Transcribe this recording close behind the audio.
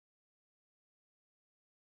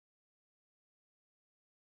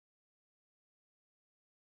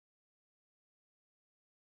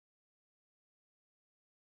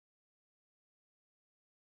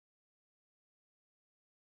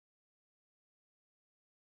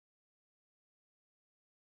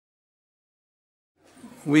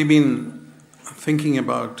We've been thinking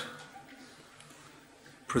about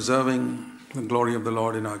preserving the glory of the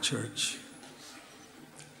Lord in our church.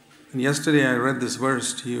 And yesterday I read this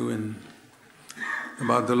verse to you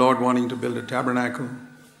about the Lord wanting to build a tabernacle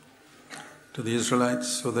to the Israelites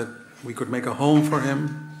so that we could make a home for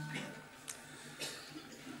Him.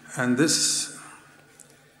 And this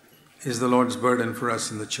is the Lord's burden for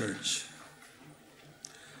us in the church.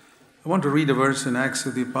 I want to read a verse in Acts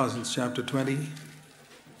of the Apostles, chapter 20.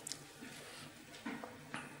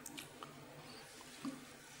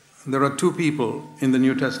 There are two people in the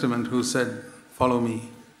New Testament who said, "Follow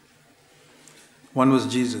me." One was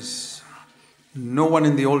Jesus. No one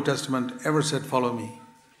in the Old Testament ever said, "Follow me."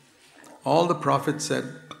 All the prophets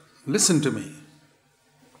said, "Listen to me.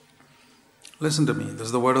 Listen to me. This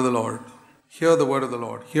is the word of the Lord. Hear the word of the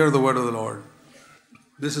Lord. Hear the word of the Lord.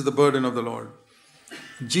 This is the burden of the Lord."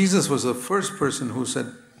 Jesus was the first person who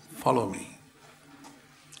said, "Follow me."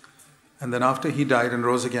 And then after He died and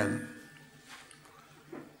rose again,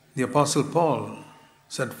 the Apostle Paul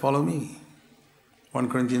said, "Follow me." 1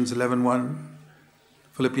 Corinthians 11:1,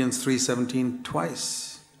 Philippians 3:17,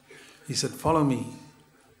 twice. He said, "Follow me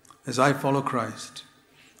as I follow Christ."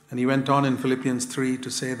 And he went on in Philippians 3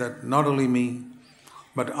 to say that not only me,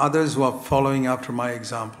 but others who are following after my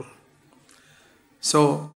example.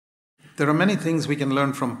 So there are many things we can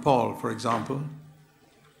learn from Paul, for example,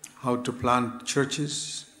 how to plant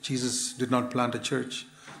churches. Jesus did not plant a church,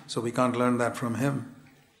 so we can't learn that from him.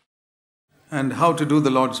 And how to do the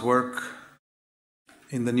Lord's work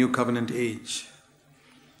in the new covenant age.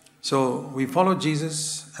 So we follow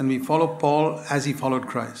Jesus and we follow Paul as he followed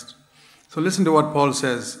Christ. So listen to what Paul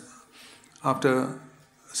says after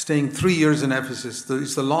staying 3 years in Ephesus.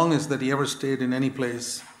 It's the longest that he ever stayed in any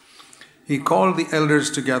place. He called the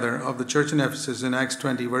elders together of the church in Ephesus in Acts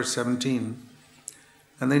 20, verse 17.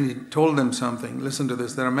 And then he told them something. Listen to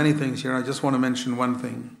this. There are many things here. I just want to mention one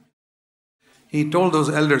thing. He told those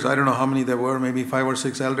elders, I don't know how many there were, maybe 5 or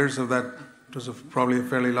 6 elders of that. It was probably a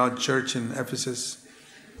fairly large church in Ephesus.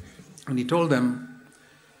 And he told them,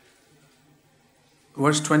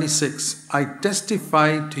 verse 26, "I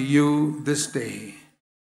testify to you this day,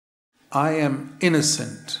 I am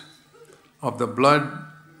innocent of the blood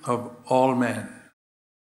of all men."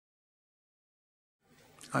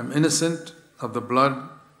 I'm innocent of the blood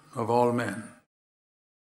of all men.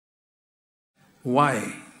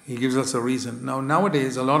 Why? He gives us a reason. Now,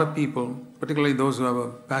 nowadays, a lot of people, particularly those who have a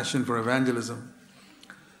passion for evangelism,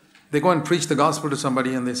 they go and preach the gospel to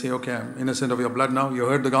somebody and they say, "Okay, I'm innocent of your blood now. You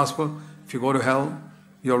heard the gospel. If you go to hell,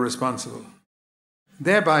 you're responsible."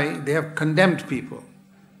 Thereby, they have condemned people.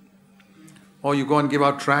 Or you go and give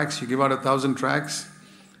out tracts, you give out 1,000 tracts,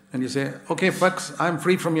 and you say, "Okay, folks, I'm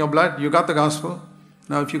free from your blood. You got the gospel.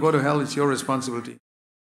 Now, if you go to hell, it's your responsibility."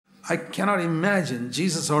 I cannot imagine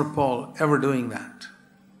Jesus or Paul ever doing that.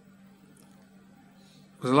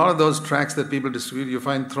 Because a lot of those tracts that people distribute, you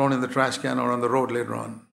find thrown in the trash can or on the road later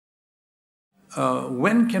on.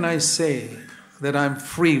 When can I say that I'm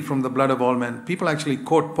free from the blood of all men? People actually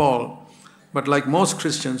quote Paul, but like most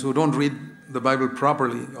Christians who don't read the Bible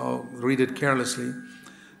properly or read it carelessly,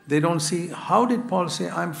 they don't see, how did Paul say,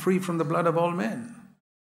 "I'm free from the blood of all men"?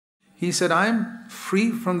 He said, "I'm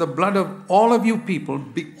free from the blood of all of you people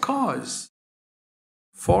because,"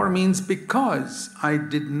 for means because, "I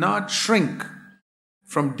did not shrink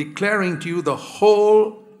from declaring to you the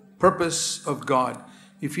whole purpose of God."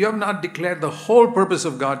 If you have not declared the whole purpose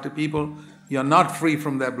of God to people, you are not free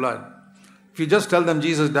from their blood. If you just tell them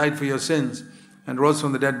Jesus died for your sins and rose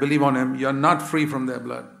from the dead, believe on Him, you are not free from their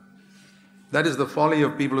blood. That is the folly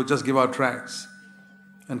of people who just give out tracts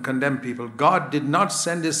and condemn people. God did not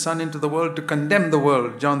send His Son into the world to condemn the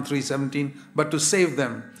world, John 3:17, but to save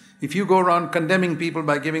them. If you go around condemning people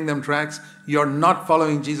by giving them tracts, you're not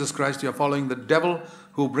following Jesus Christ, you're following the devil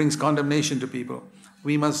who brings condemnation to people.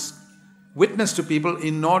 We must witness to people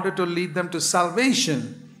in order to lead them to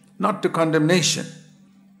salvation, not to condemnation.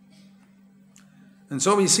 And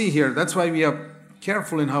so we see here, that's why we are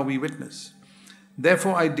careful in how we witness.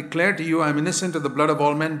 "Therefore I declare to you, I am innocent of the blood of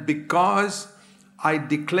all men, because I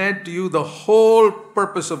declared to you the whole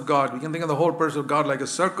purpose of God." We can think of the whole purpose of God like a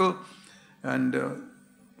circle. And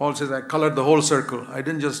Paul says, "I colored the whole circle. I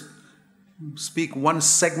didn't just speak one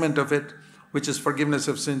segment of it, which is forgiveness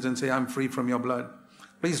of sins, and say, 'I'm free from your blood.'"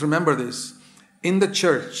 Please remember this. In the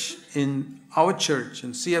church, in our church,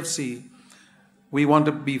 in CFC, we want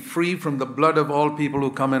to be free from the blood of all people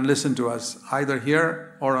who come and listen to us, either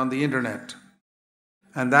here or on the internet.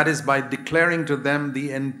 And that is by declaring to them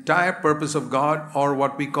the entire purpose of God, or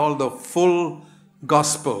what we call the full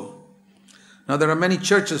gospel. Now, there are many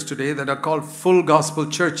churches today that are called full gospel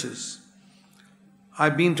churches.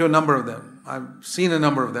 I've been to a number of them. I've seen a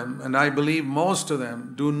number of them, and I believe most of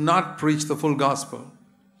them do not preach the full gospel.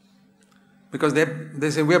 Because they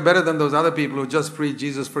say, we're better than those other people who just preach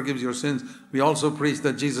Jesus forgives your sins. We also preach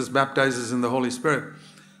that Jesus baptizes in the Holy Spirit.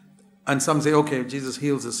 And some say, okay, Jesus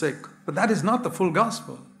heals the sick. But that is not the full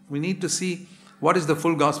gospel. We need to see what is the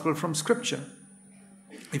full gospel from Scripture.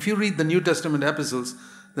 If you read the New Testament epistles,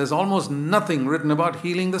 there's almost nothing written about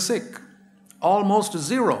healing the sick. Almost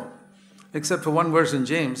zero. Except for one verse in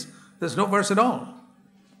James. There's no verse at all.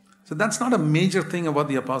 So that's not a major thing of what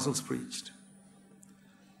the apostles preached.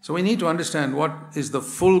 So we need to understand what is the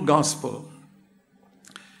full gospel.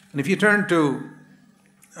 And if you turn to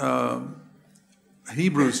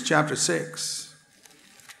Hebrews chapter 6,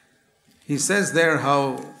 he says there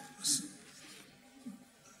how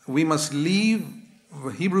we must leave,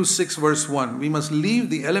 Hebrews 6 verse 1, we must leave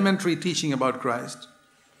the elementary teaching about Christ.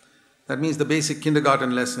 That means the basic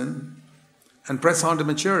kindergarten lesson, and press on to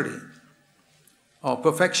maturity or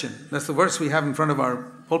perfection. That's the verse we have in front of our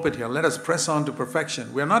pulpit here. Let us press on to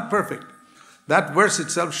perfection. We are not perfect. That verse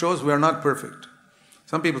itself shows we are not perfect.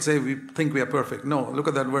 Some people say we think we are perfect. No, look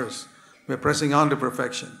at that verse. We are pressing on to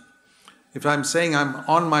perfection. If I'm saying I'm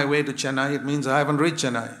on my way to Chennai, it means I haven't reached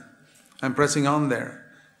Chennai. I'm pressing on there.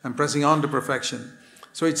 I'm pressing on to perfection.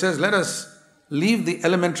 So it says, let us leave the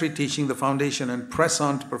elementary teaching, the foundation, and press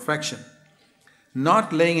on to perfection.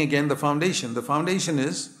 Not laying again the foundation. The foundation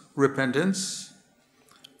is repentance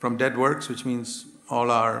from dead works, which means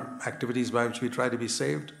all our activities by which we try to be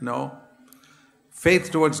saved. No.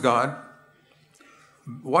 Faith towards God.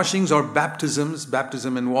 Washings or baptisms,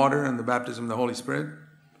 baptism in water and the baptism in the Holy Spirit.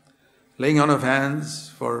 Laying on of hands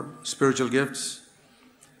for spiritual gifts.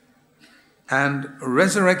 And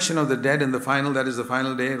resurrection of the dead in the final, that is the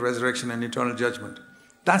final day, resurrection and eternal judgment.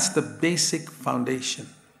 That's the basic foundation.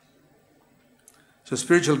 So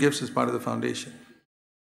spiritual gifts is part of the foundation.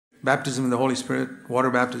 Baptism in the Holy Spirit, water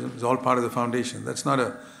baptism is all part of the foundation. That's not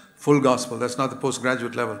a full gospel. That's not the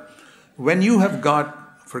postgraduate level. When you have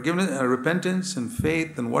got forgiveness, repentance and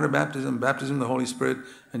faith and water baptism, baptism in the Holy Spirit,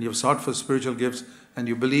 and you've sought for spiritual gifts, and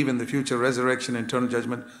you believe in the future resurrection and eternal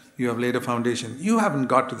judgment, you have laid a foundation. You haven't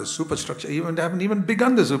got to the superstructure. You haven't even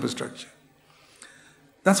begun the superstructure.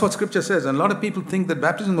 That's what Scripture says. And a lot of people think that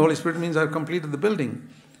baptism in the Holy Spirit means I've completed the building.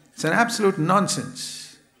 It's an absolute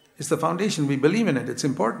nonsense. It's the foundation. We believe in it. It's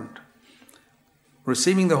important.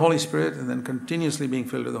 Receiving the Holy Spirit and then continuously being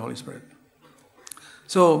filled with the Holy Spirit.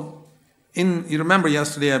 So, you remember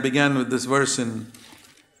yesterday I began with this verse in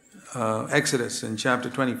Exodus in chapter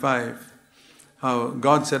 25. How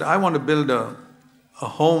God said, I want to build a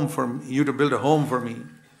home for you to build a home for me.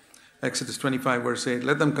 Exodus 25 verse 8.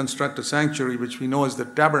 Let them construct a sanctuary which we know as the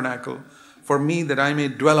tabernacle for me that I may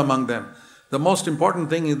dwell among them. The most important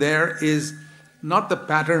thing there is not the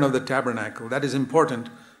pattern of the tabernacle. That is important.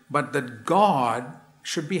 But that God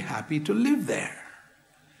should be happy to live there.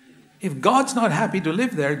 If God's not happy to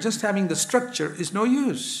live there, just having the structure is no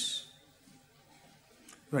use.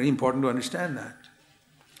 Very important to understand that.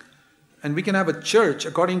 And we can have a church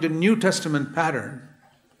according to New Testament pattern,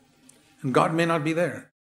 and God may not be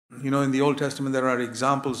there. You know, in the Old Testament there are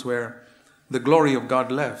examples where the glory of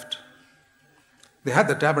God left. They had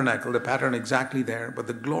the tabernacle, the pattern exactly there, but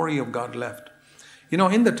the glory of God left. You know,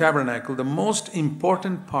 in the tabernacle, the most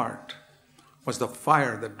important part was the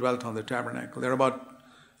fire that dwelt on the tabernacle. There are about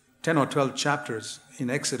 10 or 12 chapters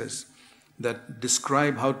in Exodus that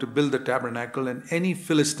describe how to build the tabernacle, and any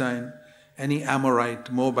Philistine, any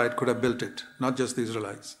Amorite, Moabite could have built it, not just the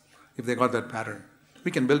Israelites, if they got that pattern.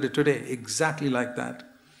 We can build it today exactly like that.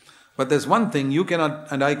 But there's one thing you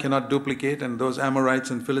cannot and I cannot duplicate, and those Amorites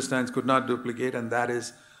and Philistines could not duplicate, and that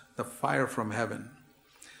is the fire from heaven.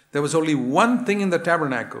 There was only one thing in the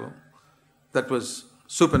tabernacle that was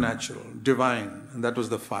supernatural, divine, and that was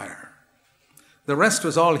the fire. The rest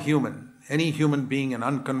was all human. Any human being, an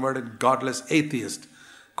unconverted, godless atheist,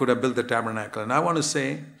 could have built the tabernacle. And I want to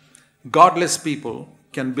say, godless people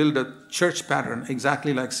can build a church pattern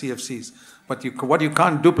exactly like CFC's. But what you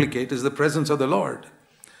can't duplicate is the presence of the Lord.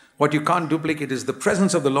 What you can't duplicate is the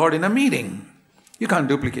presence of the Lord in a meeting. You can't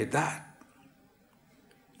duplicate that.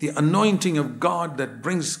 The anointing of God that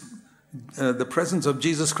brings the presence of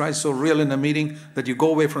Jesus Christ so real in a meeting that you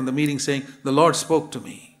go away from the meeting saying, the Lord spoke to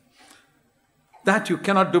me. That you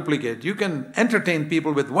cannot duplicate. You can entertain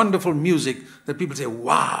people with wonderful music that people say,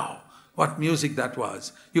 wow, what music that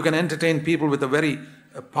was. You can entertain people with a very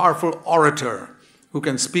powerful orator who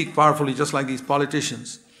can speak powerfully just like these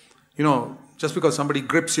politicians. You know, just because somebody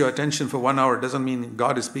grips your attention for 1 hour doesn't mean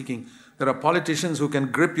God is speaking. There are politicians who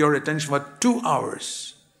can grip your attention for 2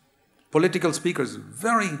 hours. Political speakers,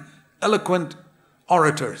 very eloquent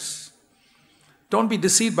orators. Don't be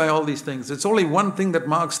deceived by all these things. It's only one thing that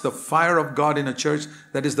marks the fire of God in a church,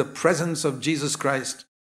 that is the presence of Jesus Christ,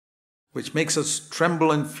 which makes us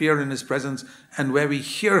tremble and fear in His presence, and where we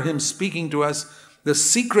hear Him speaking to us, the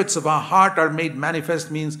secrets of our heart are made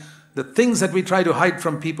manifest. Means the things that we try to hide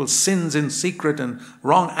from people, sins in secret and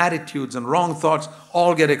wrong attitudes and wrong thoughts,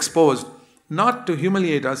 all get exposed, not to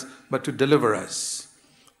humiliate us, but to deliver us.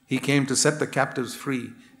 He came to set the captives free.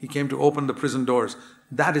 He came to open the prison doors.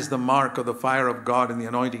 That is the mark of the fire of God and the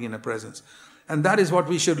anointing in a presence. And that is what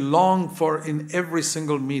we should long for in every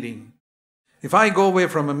single meeting. If I go away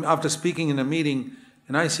from after speaking in a meeting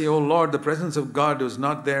and I say, oh Lord, the presence of God was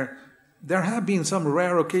not there. There have been some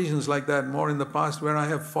rare occasions like that more in the past where I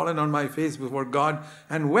have fallen on my face before God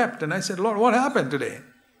and wept. And I said, Lord, what happened today?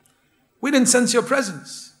 We didn't sense your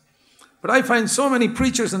presence. But I find so many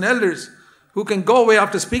preachers and elders who can go away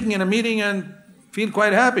after speaking in a meeting and feel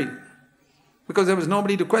quite happy because there was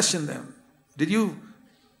nobody to question them. Did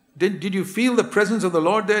you feel the presence of the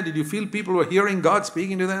Lord there? Did you feel people were hearing God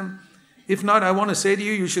speaking to them? If not, I want to say to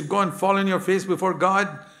you, you should go and fall on your face before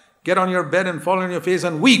God. Get on your bed and fall on your face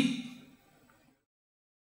and weep.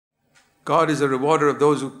 God is a rewarder of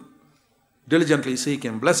those who diligently seek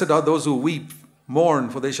Him. Blessed are those who weep, mourn,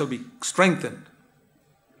 for they shall be strengthened.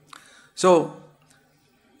 So,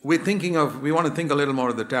 we want to think a little more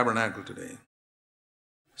of the tabernacle today.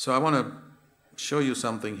 So I want to show you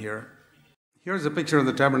something here. Here's a picture of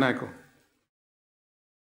the tabernacle.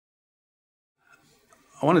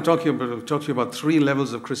 I want to talk to you about 3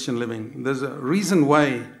 levels of Christian living. There's a reason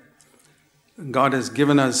why God has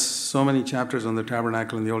given us so many chapters on the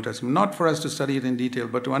tabernacle in the Old Testament. Not for us to study it in detail,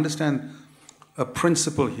 but to understand a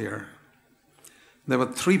principle here. There were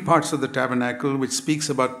 3 parts of the tabernacle which speaks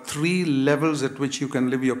about 3 levels at which you can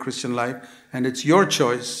live your Christian life, and it's your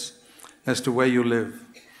choice as to where you live.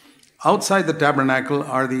 Outside the tabernacle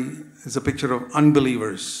is a picture of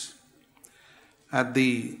unbelievers. At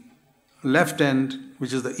the left end,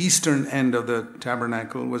 which is the eastern end of the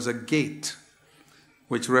tabernacle, was a gate,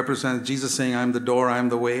 which represents Jesus saying, I am the door, I am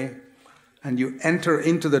the way. And you enter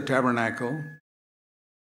into the tabernacle,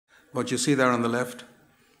 what you see there on the left,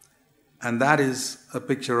 and that is a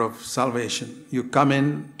picture of salvation. You come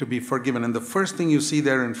in to be forgiven. And the first thing you see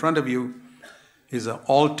there in front of you is an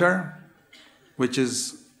altar, which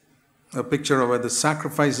is a picture of where the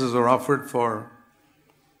sacrifices are offered for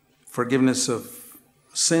forgiveness of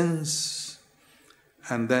sins.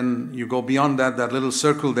 And then you go beyond that. That little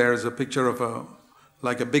circle there is a picture of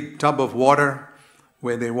like a big tub of water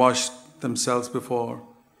where they washed themselves before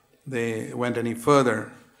they went any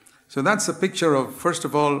further. So that's a picture of, first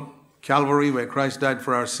of all, Calvary, where Christ died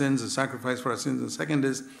for our sins, a sacrifice for our sins. And the second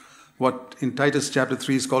is what in Titus chapter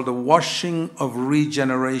 3 is called the washing of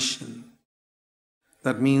regeneration.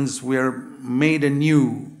 That means we're made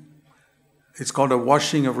anew. It's called a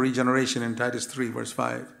washing of regeneration in Titus 3 verse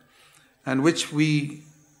 5. And which is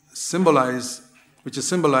symbolized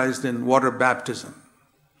in water baptism.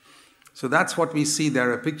 So that's what we see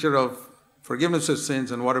there, a picture of forgiveness of sins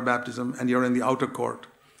and water baptism, and you're in the outer court.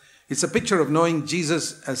 It's a picture of knowing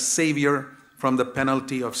Jesus as Savior from the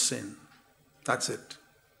penalty of sin. That's it.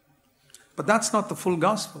 But that's not the full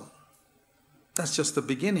gospel. That's just the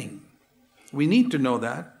beginning. We need to know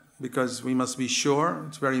that because we must be sure,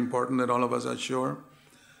 it's very important that all of us are sure,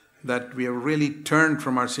 that we have really turned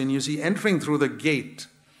from our sin. You see, entering through the gate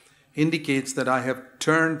indicates that I have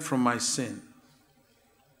turned from my sin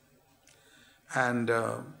and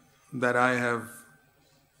that I have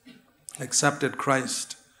accepted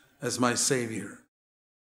Christ as my Savior.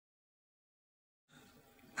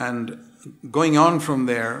 And going on from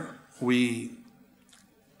there, we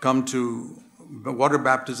come to water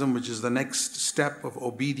baptism, which is the next step of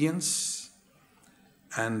obedience,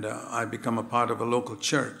 and I become a part of a local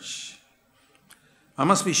church. I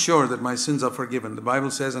must be sure that my sins are forgiven. The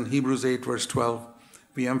Bible says in Hebrews 8 verse 12,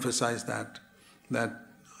 we emphasize that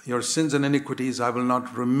your sins and iniquities I will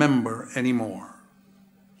not remember anymore.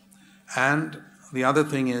 And the other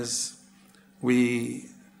thing is we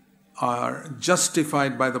are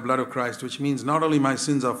justified by the blood of Christ, which means not only my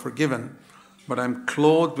sins are forgiven, but I'm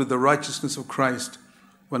clothed with the righteousness of Christ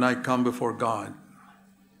when I come before God.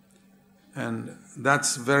 And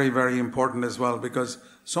that's very, very important as well, because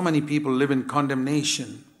so many people live in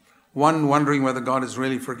condemnation. One wondering whether God has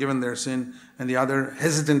really forgiven their sin, and the other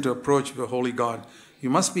hesitant to approach the holy God. You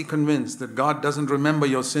must be convinced that God doesn't remember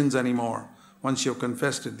your sins anymore once you've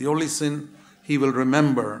confessed it. The only sin He will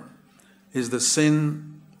remember is the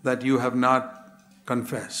sin that you have not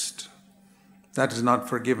confessed. That is not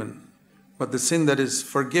forgiven. But the sin that is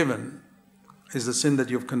forgiven is the sin that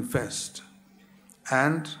you've confessed.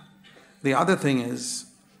 And the other thing is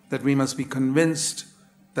that we must be convinced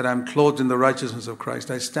that I'm clothed in the righteousness of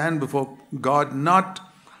Christ. I stand before God, not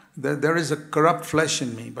that there is a corrupt flesh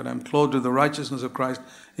in me, but I'm clothed with the righteousness of Christ.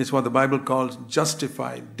 It's what the Bible calls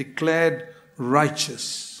justified, declared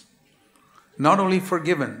righteous. Not only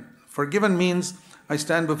forgiven. Forgiven means I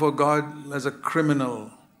stand before God as a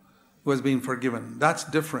criminal who has been forgiven. That's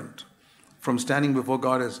different from standing before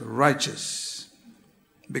God as righteous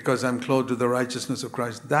because I'm clothed with the righteousness of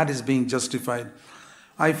Christ. That is being justified.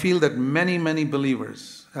 I feel that many, many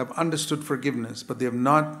believers have understood forgiveness, but they have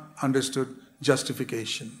not understood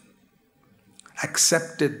justification.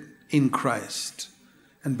 Accepted in Christ.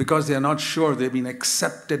 And because they are not sure they've been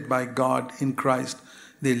accepted by God in Christ,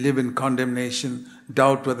 they live in condemnation,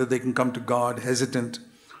 doubt whether they can come to God, hesitant.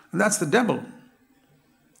 And that's the devil.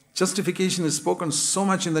 Justification is spoken so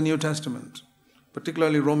much in the New Testament,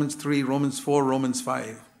 particularly Romans 3, Romans 4, Romans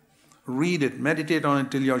 5. Read it, meditate on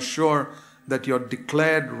it till you're sure that you're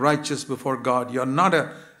declared righteous before God. You're not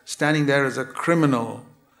standing there as a criminal,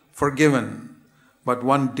 forgiven, but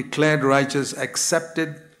one declared righteous,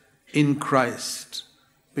 accepted in Christ,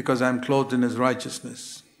 because I'm clothed in His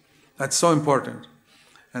righteousness. That's so important.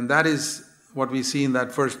 And that is what we see in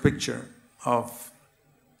that first picture of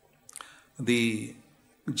the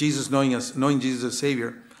Jesus knowing Jesus as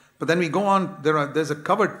Savior. But then we go on, there's a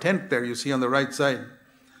covered tent there you see on the right side,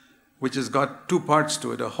 which has got two parts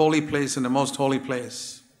to it, a holy place and a most holy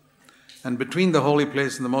place. And between the holy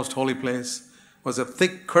place and the most holy place was a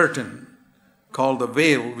thick curtain called the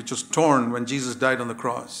veil, which was torn when Jesus died on the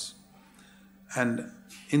cross. And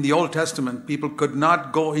in the Old Testament, people could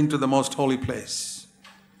not go into the most holy place.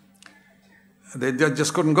 They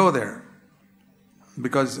just couldn't go there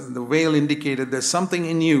because the veil indicated there's something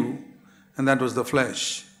in you, and that was the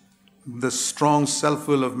flesh, the strong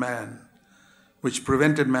self-will of man, which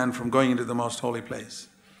prevented man from going into the most holy place.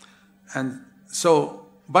 And so,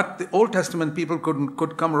 but the Old Testament people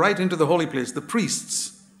could come right into the holy place, the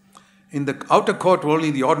priests. In the outer court were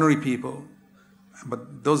only the ordinary people,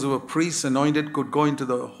 but those who were priests anointed could go into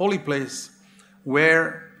the holy place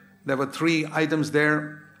where there were three items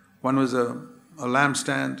there. One was a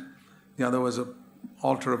lampstand, the other was an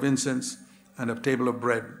altar of incense, and a table of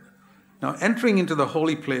bread. Now, entering into the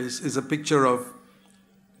holy place is a picture of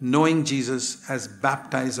knowing Jesus as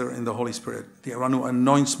baptizer in the Holy Spirit, the one who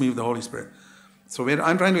anoints me with the Holy Spirit. So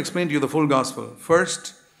I'm trying to explain to you the full gospel.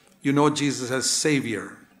 First, you know Jesus as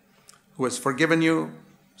Savior, who has forgiven you,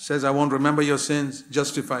 says, I won't remember your sins,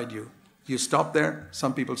 justified you. You stop there.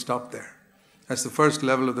 Some people stop there. That's the first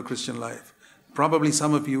level of the Christian life. Probably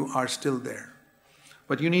some of you are still there.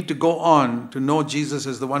 But you need to go on to know Jesus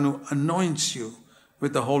as the one who anoints you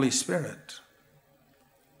with the Holy Spirit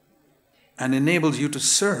and enables you to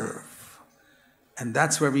serve. And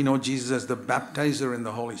that's where we know Jesus as the baptizer in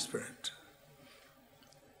the Holy Spirit.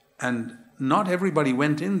 And not everybody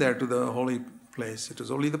went in there to the holy place. It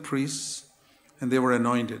was only the priests, and they were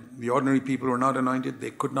anointed. The ordinary people were not anointed.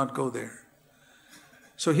 They could not go there.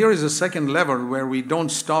 So here is a second level where we don't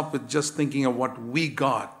stop with just thinking of what we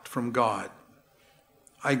got from God.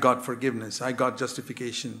 I got forgiveness. I got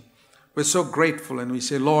justification. We're so grateful, and we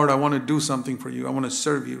say, Lord, I want to do something for you. I want to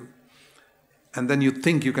serve you. And then you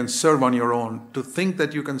think you can serve on your own. To think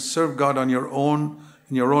that you can serve God on your own,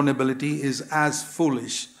 in your own ability, is as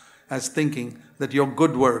foolish as thinking that your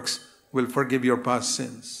good works will forgive your past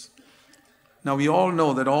sins. Now, we all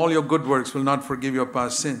know that all your good works will not forgive your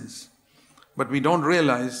past sins. But we don't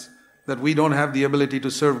realize that we don't have the ability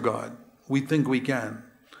to serve God. We think we can.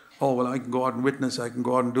 Oh, well, I can go out and witness. I can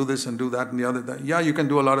go out and do this and do that and the other. Yeah, you can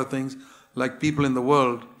do a lot of things. Like people in the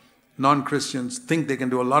world, non-Christians, think they can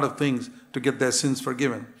do a lot of things to get their sins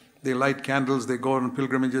forgiven. They light candles, they go on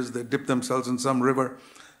pilgrimages, they dip themselves in some river.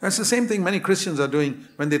 That's the same thing many Christians are doing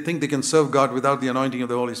when they think they can serve God without the anointing of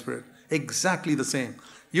the Holy Spirit. Exactly the same.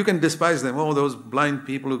 You can despise them. Oh, those blind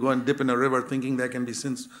people who go and dip in a river thinking there can be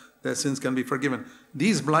sins, their sins can be forgiven.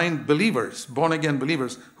 These blind believers, born-again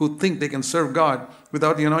believers, who think they can serve God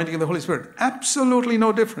without the anointing of the Holy Spirit, absolutely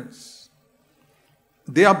no difference.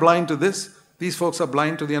 They are blind to this. These folks are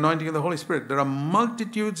blind to the anointing of the Holy Spirit. There are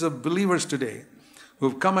multitudes of believers today who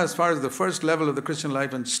have come as far as the first level of the Christian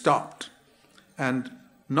life and stopped and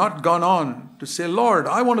not gone on to say, Lord,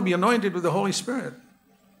 I want to be anointed with the Holy Spirit.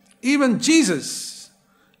 Even Jesus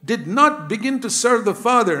did not begin to serve the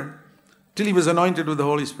Father till he was anointed with the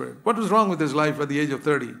Holy Spirit. What was wrong with his life at the age of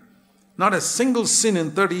 30? Not a single sin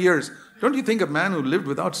in 30 years. Don't you think a man who lived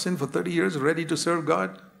without sin for 30 years is ready to serve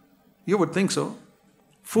God? You would think so.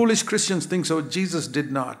 Foolish Christians think so. Jesus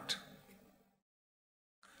did not.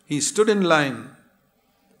 He stood in line,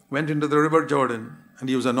 went into the river Jordan, and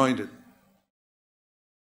he was anointed.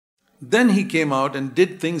 Then he came out and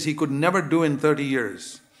did things he could never do in 30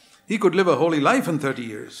 years. He could live a holy life in 30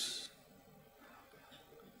 years.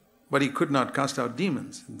 But he could not cast out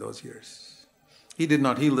demons in those years. He did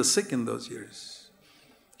not heal the sick in those years.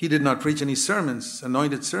 He did not preach any sermons,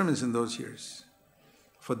 anointed sermons in those years.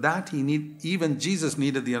 For that, even Jesus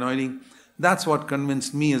needed the anointing. That's what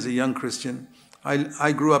convinced me as a young Christian.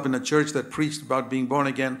 I grew up in a church that preached about being born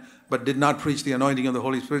again, but did not preach the anointing of the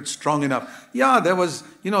Holy Spirit strong enough. Yeah, there was,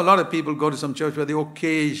 a lot of people go to some church where they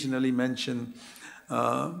occasionally mention,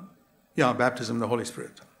 baptism of the Holy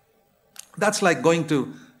Spirit. That's like going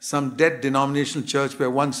to some dead denominational church where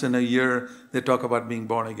once in a year they talk about being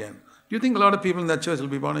born again. Do you think a lot of people in that church will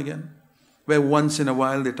be born again? Where once in a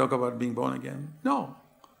while they talk about being born again? No.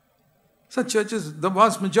 Such churches, the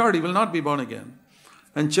vast majority will not be born again.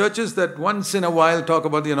 And churches that once in a while talk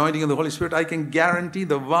about the anointing of the Holy Spirit, I can guarantee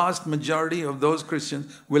the vast majority of those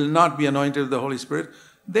Christians will not be anointed with the Holy Spirit.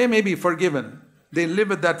 They may be forgiven. They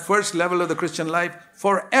live at that first level of the Christian life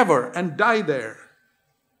forever and die there.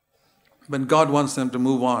 When God wants them to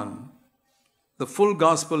move on. The full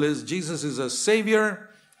gospel is Jesus is a Savior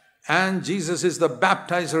and Jesus is the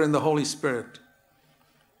baptizer in the Holy Spirit.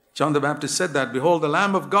 John the Baptist said that, behold the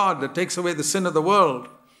Lamb of God that takes away the sin of the world.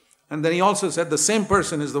 And then he also said the same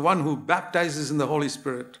person is the one who baptizes in the Holy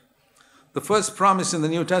Spirit. The first promise in the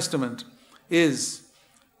New Testament is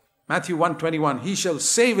Matthew 1:21. He shall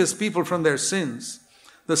save his people from their sins.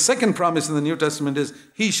 The second promise in the New Testament is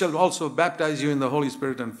he shall also baptize you in the Holy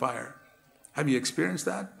Spirit and fire. Have you experienced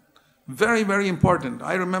that? Very, very important.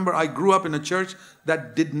 I remember I grew up in a church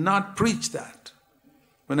that did not preach that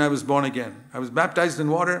when I was born again. I was baptized in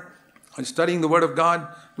water. I was studying the Word of God.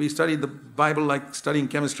 We studied the Bible like studying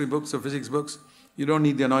chemistry books or physics books. You don't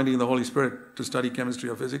need the anointing of the Holy Spirit to study chemistry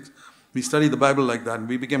or physics. We studied the Bible like that, and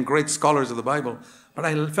we became great scholars of the Bible. But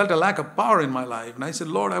I felt a lack of power in my life, and I said,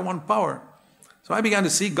 Lord, I want power. So I began to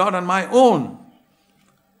seek God on my own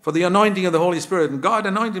for the anointing of the Holy Spirit. And God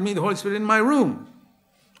anointed me, the Holy Spirit, in my room.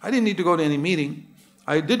 I didn't need to go to any meeting.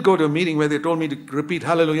 I did go to a meeting where they told me to repeat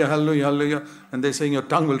hallelujah, hallelujah, hallelujah. And they're saying your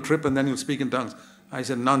tongue will trip and then you'll speak in tongues. I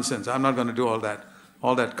said, nonsense. I'm not going to do all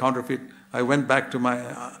that counterfeit. I went back to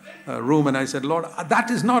my room and I said, Lord, that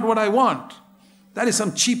is not what I want. That is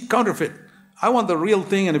some cheap counterfeit. I want the real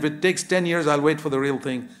thing, and if it takes 10 years, I'll wait for the real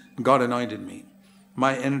thing. God anointed me.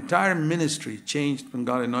 My entire ministry changed when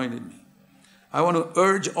God anointed me. I want to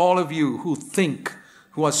urge all of you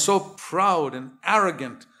who are so proud and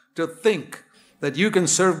arrogant to think that you can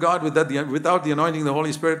serve God without the anointing of the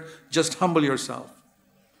Holy Spirit. Just humble yourself.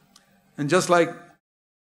 And just like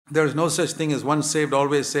there's no such thing as once saved,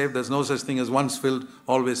 always saved, there's no such thing as once filled,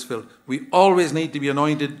 always filled. We always need to be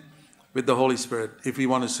anointed with the Holy Spirit if we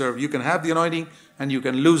want to serve. You can have the anointing and you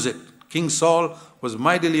can lose it. King Saul was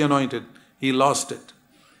mightily anointed. He lost it.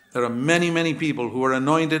 There are many, many people who were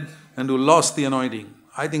anointed and who lost the anointing.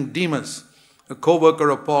 I think Demas, a co-worker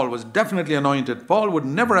of Paul, was definitely anointed. Paul would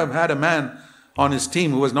never have had a man on his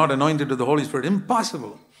team who was not anointed with the Holy Spirit.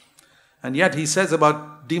 Impossible. And yet he says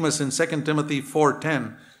about Demas in 2 Timothy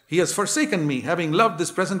 4:10, he has forsaken me, having loved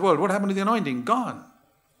this present world. What happened to the anointing? Gone.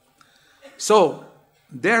 So,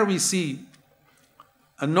 there we see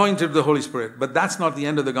anointed with the Holy Spirit. But that's not the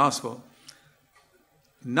end of the gospel.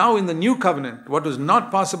 Now in the new covenant, what was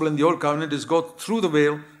not possible in the old covenant is go through the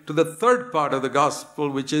veil to the third part of the gospel,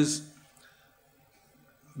 which is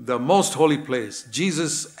the most holy place.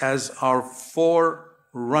 Jesus as our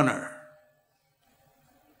forerunner.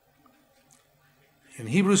 In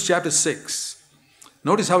Hebrews chapter 6,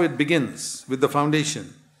 notice how it begins with the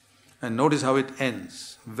foundation and notice how it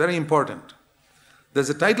ends. Very important. There's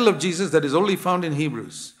a title of Jesus that is only found in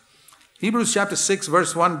Hebrews. Hebrews chapter 6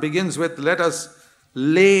 verse 1 begins with, let us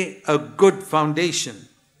lay a good foundation,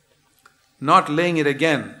 not laying it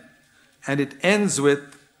again. And it ends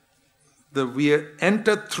with, we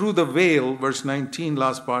entered through the veil, verse 19,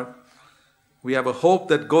 last part. We have a hope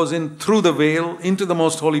that goes in through the veil into the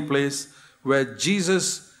most holy place where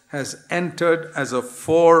Jesus has entered as a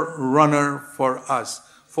forerunner for us.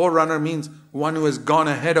 Forerunner means one who has gone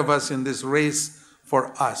ahead of us in this race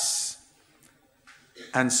for us.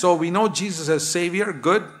 And so we know Jesus as Savior,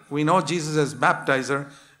 good. We know Jesus as baptizer.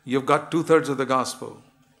 You've got 2/3 of the gospel.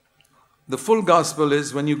 The full gospel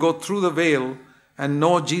is when you go through the veil and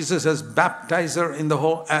know Jesus as baptizer in the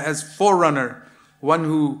whole, as forerunner, one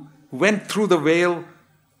who went through the veil,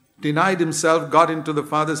 denied himself, got into the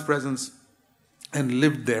Father's presence, and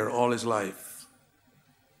lived there all his life.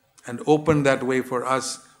 And opened that way for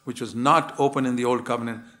us, which was not open in the old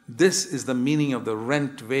covenant. This is the meaning of the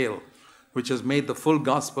rent veil, which has made the full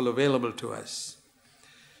gospel available to us.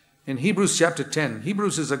 In Hebrews chapter 10,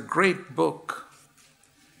 Hebrews is a great book.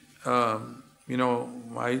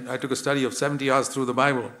 I took a study of 70 hours through the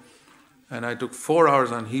Bible, and I took 4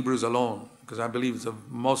 hours on Hebrews alone, because I believe it's the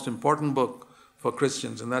most important book for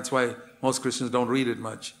Christians, and that's why most Christians don't read it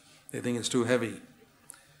much. They think it's too heavy.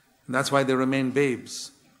 And that's why they remain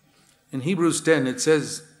babes. In Hebrews 10, it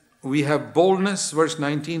says, we have boldness, verse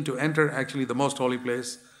 19, to enter actually the most holy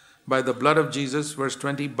place by the blood of Jesus, verse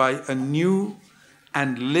 20, by a new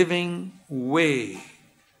and living way,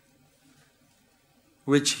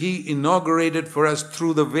 which he inaugurated for us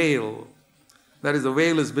through the veil. That is, the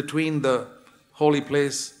veil is between the holy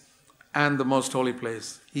place and the most holy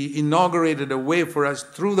place. He inaugurated a way for us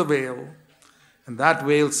through the veil, and that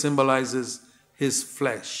veil symbolizes his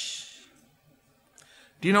flesh.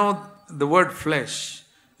 Do you know the word flesh?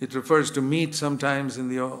 It refers to meat sometimes in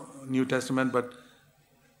the New Testament, but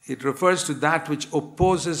it refers to that which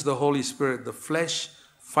opposes the Holy Spirit. The flesh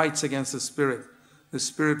fights against the Spirit. The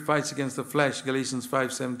Spirit fights against the flesh, Galatians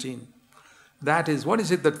 5:17. That is, what is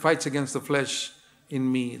it that fights against the flesh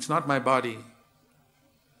in me? It's not my body.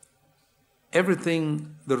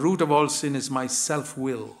 Everything, the root of all sin is my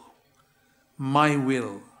self-will, my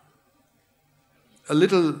will. A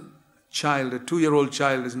little child, a 2-year-old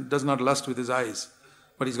child, does not lust with his eyes,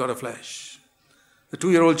 but he's got a flesh. The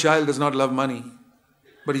 2-year-old child does not love money,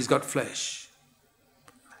 but he's got flesh.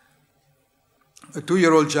 A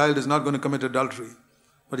 2-year-old child is not going to commit adultery,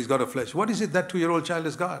 but he's got a flesh. What is it that 2-year-old child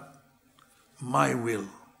has got? My will.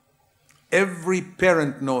 Every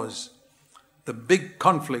parent knows the big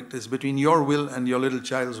conflict is between your will and your little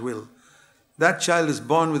child's will. That child is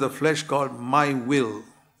born with a flesh called my will.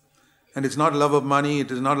 And it's not love of money,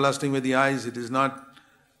 it is not lusting with the eyes, it is not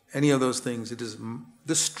any of those things. It is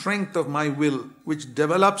the strength of my will which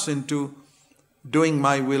develops into doing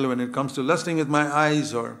my will when it comes to lusting with my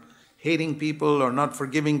eyes or hating people or not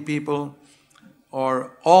forgiving people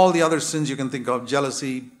or all the other sins you can think of,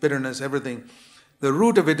 jealousy, bitterness, everything. The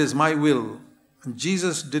root of it is my will. And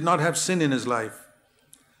Jesus did not have sin in his life,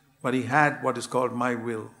 but he had what is called my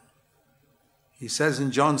will. He says in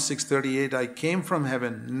John 6:38, I came from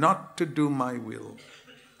heaven not to do my will.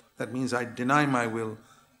 That means I deny my will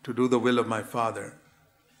to do the will of my Father.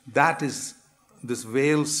 That is, this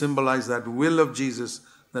veil symbolized that will of Jesus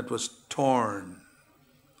that was torn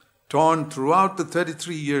throughout the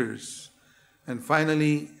 33 years. And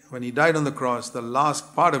finally, when he died on the cross, the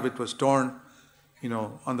last part of it was torn.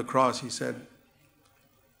 On the cross, he said,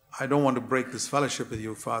 I don't want to break this fellowship with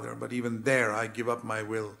you, Father, but even there I give up my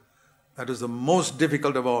will. That is the most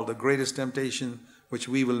difficult of all, the greatest temptation which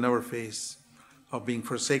we will never face, of being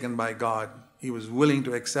forsaken by God. He was willing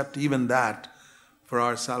to accept even that for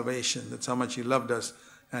our salvation. That's how much he loved us.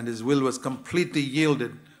 And his will was completely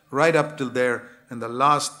yielded right up till there. And the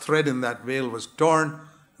last thread in that veil was torn,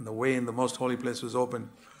 and the way in the most holy place was opened.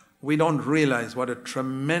 We don't realize what a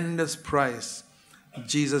tremendous price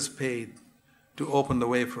Jesus paid to open the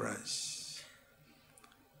way for us.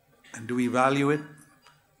 And do we value it?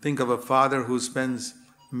 Think of a father who spends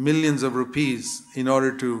millions of rupees in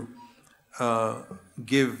order to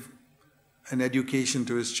give an education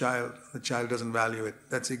to his child. The child doesn't value it.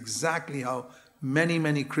 That's exactly how many,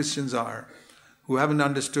 many Christians are, who haven't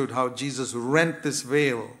understood how Jesus rent this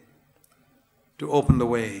veil to open the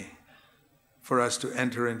way for us to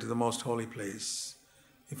enter into the most holy place.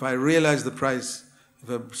 If I realize the price, if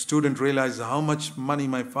a student realizes how much money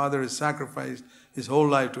my father has sacrificed his whole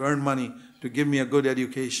life to earn money to give me a good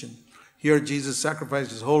education. Here Jesus sacrificed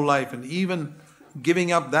his whole life, and even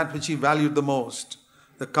giving up that which he valued the most,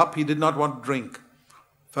 the cup he did not want to drink,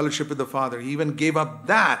 fellowship with the Father. He even gave up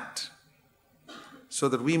that so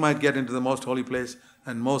that we might get into the most holy place,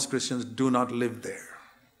 and most Christians do not live there.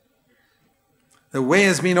 The way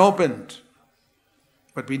has been opened,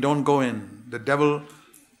 but we don't go in. The devil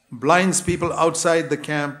blinds people outside the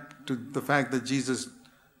camp to the fact that Jesus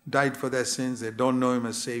died for their sins. They don't know him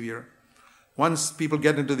as Savior. Once people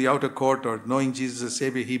get into the outer court or knowing Jesus as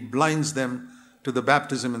Savior, he blinds them to the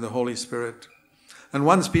baptism in the Holy Spirit. And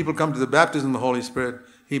once people come to the baptism in the Holy Spirit,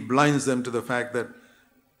 he blinds them to the fact that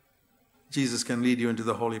Jesus can lead you into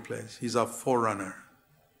the holy place. He's our forerunner.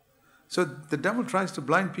 So the devil tries to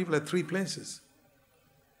blind people at 3 places.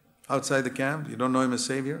 Outside the camp, you don't know him as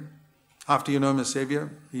Savior. After you know him as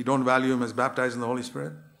Savior, you don't value him as baptized in the Holy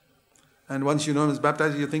Spirit. And once you know him as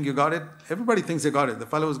baptized, you think you got it. Everybody thinks they got it. The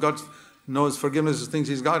fellow who's got knows forgiveness thinks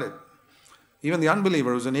he's got it. Even the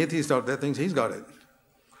unbeliever who's an atheist out there thinks he's got it.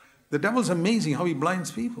 The devil's amazing how he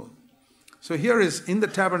blinds people. So here is, in the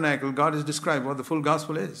tabernacle, God has described what the full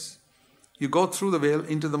gospel is. You go through the veil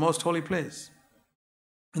into the most holy place.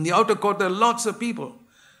 In the outer court, there are lots of people.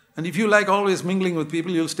 And if you like always mingling with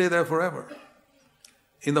people, you'll stay there forever.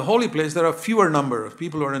 In the holy place, there are fewer number of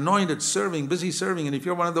people who are anointed, serving, busy serving. And if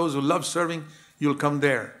you're one of those who love serving, you'll come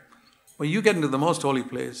there. When you get into the most holy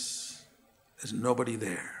place, there's nobody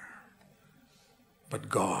there but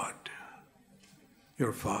God,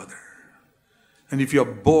 your Father. And if you're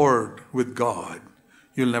bored with God,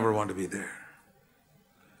 you'll never want to be there.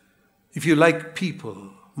 If you like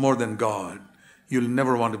people more than God, you'll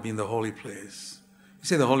never want to be in the holy place. You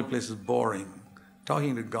say the holy place is boring.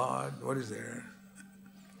 Talking to God, what is there?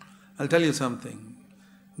 I'll tell you something.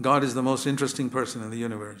 God is the most interesting person in the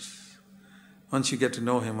universe. Once you get to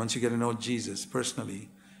know Him, once you get to know Jesus personally,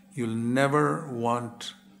 you'll never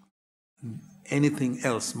want anything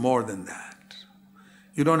else more than that.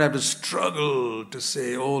 You don't have to struggle to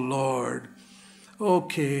say, oh Lord,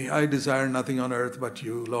 okay, I desire nothing on earth but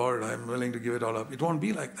you, Lord, I'm willing to give it all up. It won't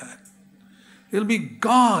be like that. It'll be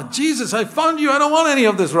God, Jesus, I found you, I don't want any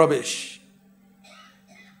of this rubbish.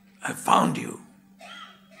 I found you.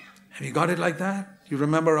 Have you got it like that? You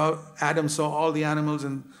remember how Adam saw all the animals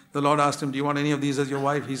and the Lord asked him, do you want any of these as your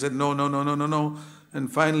wife? He said, no, no, no, no, no, no.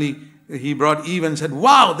 And finally, he brought Eve and said,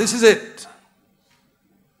 wow, this is it.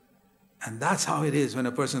 And that's how it is when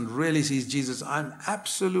a person really sees Jesus. I'm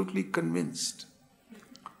absolutely convinced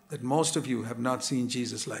that most of you have not seen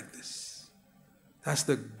Jesus like this. That's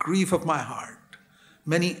the grief of my heart.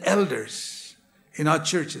 Many elders in our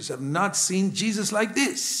churches have not seen Jesus like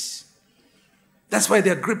this. That's why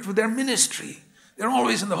they're gripped with their ministry. They're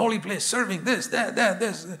always in the holy place serving this, that,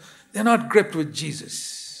 this. They're not gripped with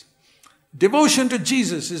Jesus. Devotion to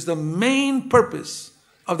Jesus is the main purpose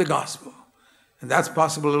of the gospel. And that's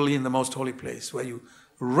possible only in the most holy place, where you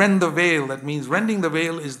rend the veil. That means rending the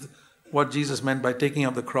veil is what Jesus meant by taking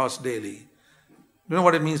up the cross daily. You know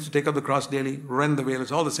what it means to take up the cross daily? Rend the veil.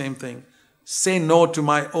 It's all the same thing. Say no to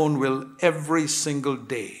my own will every single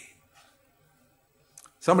day.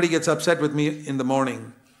 Somebody gets upset with me in the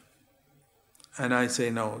morning, and I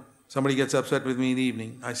say no. Somebody gets upset with me in the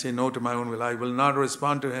evening. I say no to my own will. I will not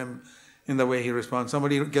respond to him in the way he responds.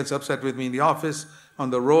 Somebody gets upset with me in the office,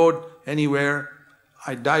 on the road, anywhere.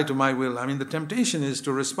 I die to my will. I mean, the temptation is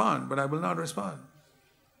to respond, but I will not respond.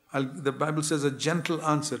 The Bible says a gentle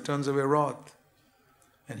answer turns away wrath.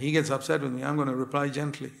 And he gets upset with me. I'm going to reply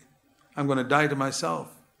gently. I'm going to die to myself.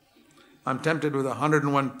 I'm tempted with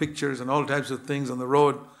 101 pictures and all types of things on the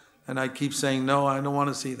road, and I keep saying, no, I don't want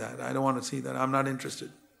to see that. I don't want to see that. I'm not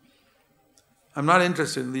interested. I'm not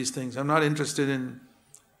interested in these things. I'm not interested in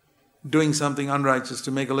doing something unrighteous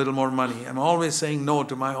to make a little more money. I'm always saying no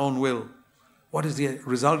to my own will. What is the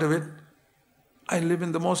result of it? I live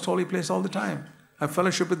in the most holy place all the time. I have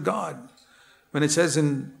fellowship with God. When it says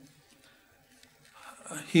in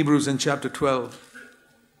Hebrews in chapter 12,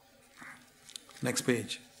 next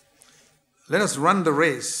page, let us run the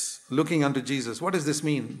race looking unto Jesus. What does this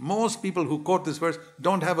mean? Most people who quote this verse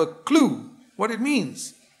don't have a clue what it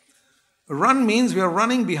means. Run means we are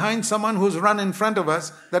running behind someone who's run in front of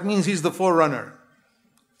us. That means he's the forerunner.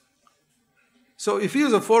 So if he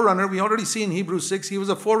was a forerunner, we already see in Hebrews 6, he was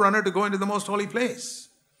a forerunner to go into the most holy place.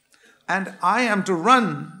 And I am to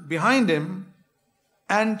run behind him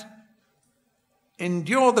and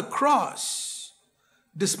endure the cross,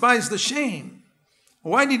 despise the shame.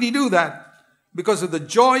 Why did he do that? Because of the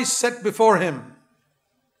joy set before him.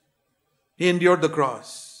 He endured the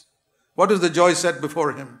cross. What is the joy set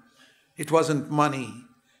before him? It wasn't money.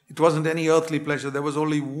 It wasn't any earthly pleasure. There was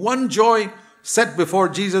only one joy set before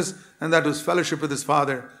Jesus, and that was fellowship with his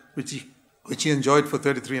Father, which he enjoyed for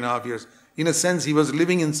 33 and a half years. In a sense, he was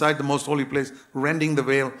living inside the most holy place, rending the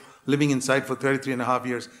veil, living inside for 33 and a half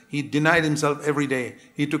years. He denied himself every day.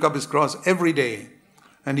 He took up his cross every day,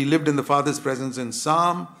 and he lived in the Father's presence. In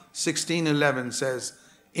Psalm 16:11 says,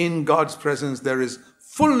 in God's presence there is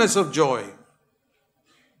fullness of joy.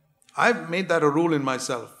 I've made that a rule in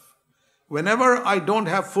myself. Whenever I don't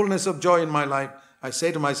have fullness of joy in my life, I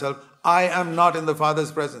say to myself, I am not in the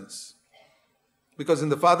Father's presence. Because in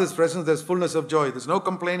the Father's presence, there's fullness of joy. There's no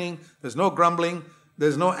complaining, there's no grumbling,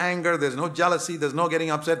 there's no anger, there's no jealousy, there's no getting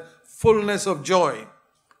upset. Fullness of joy,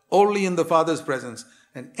 only in the Father's presence.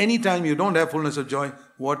 And anytime you don't have fullness of joy,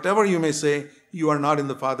 whatever you may say, you are not in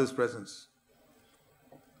the Father's presence.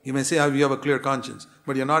 You may say you have a clear conscience,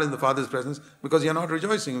 but you're not in the Father's presence because you're not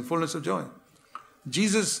rejoicing in fullness of joy.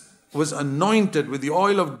 Jesus was anointed with the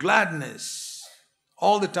oil of gladness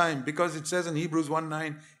all the time, because it says in Hebrews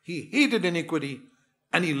 1:9, he hated iniquity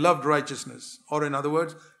and he loved righteousness. Or in other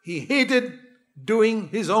words, he hated doing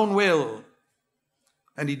his own will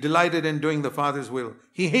and he delighted in doing the Father's will.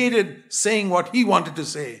 He hated saying what he wanted to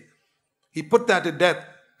say. He put that to death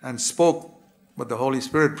and spoke what the Holy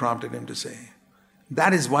Spirit prompted him to say.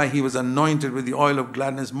 That is why he was anointed with the oil of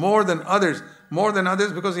gladness more than others. More than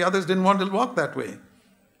others because the others didn't want to walk that way.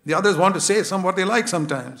 The others want to say what they like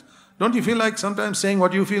sometimes. Don't you feel like sometimes saying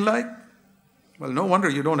what you feel like? Well, no wonder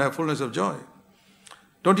you don't have fullness of joy.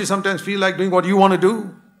 Don't you sometimes feel like doing what you want to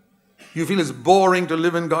do? You feel it's boring to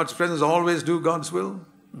live in God's presence, always do God's will?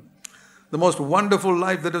 The most wonderful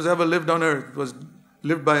life that was ever lived on earth was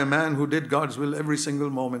lived by a man who did God's will every single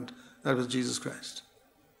moment. That was Jesus Christ.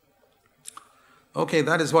 Okay,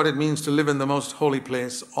 that is what it means to live in the most holy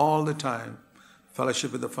place all the time.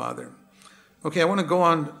 Fellowship with the Father. Okay, I want to go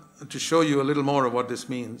on to show you a little more of what this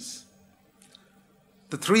means.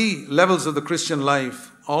 The 3 levels of the Christian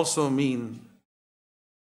life also mean,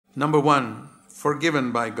 number 1,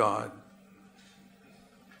 forgiven by God.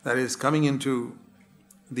 That is, coming into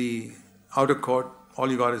the outer court,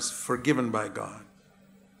 all you got is forgiven by God.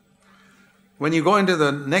 When you go into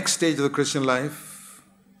the next stage of the Christian life,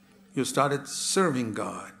 you started serving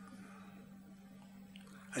God.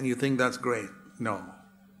 And you think that's great. No.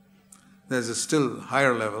 There's a still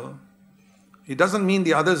higher level. It doesn't mean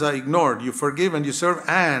the others are ignored. You forgive and you serve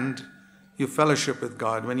and you fellowship with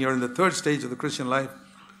God. When you're in the third stage of the Christian life,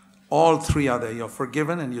 all 3 are there. You're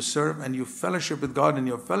forgiven and you serve and you fellowship with God. And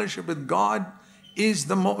your fellowship with God is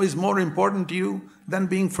more important to you than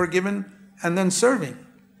being forgiven and then serving.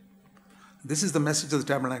 This is the message of the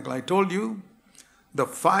tabernacle. I told you, the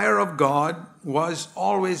fire of God was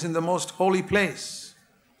always in the most holy place.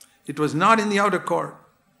 It was not in the outer court.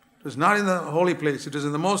 It was not in the holy place. It was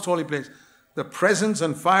in the most holy place. The presence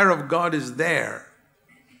and fire of God is there.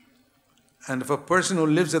 And if a person who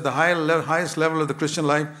lives at the highest level of the Christian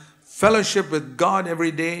life, fellowship with God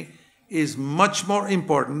every day is much more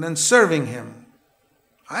important than serving Him.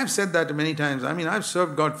 I've said that many times. I mean, I've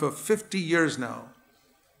served God for 50 years now.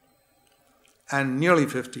 And nearly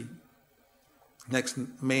 50. Next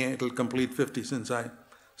May it will complete 50 since I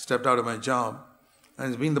stepped out of my job. And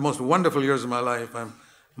it's been the most wonderful years of my life. I'm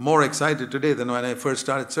more excited today than when I first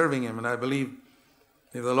started serving Him. And I believe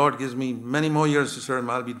if the Lord gives me many more years to serve Him,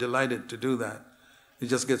 I'll be delighted to do that. It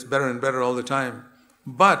just gets better and better all the time.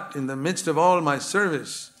 But in the midst of all my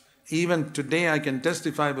service, even today I can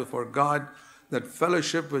testify before God that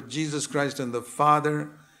fellowship with Jesus Christ and the Father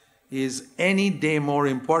is any day more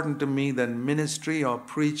important to me than ministry or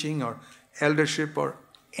preaching or eldership or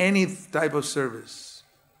any type of service.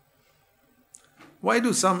 Why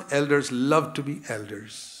do some elders love to be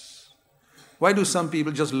elders? Why do some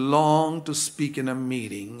people just long to speak in a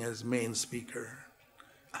meeting as main speaker?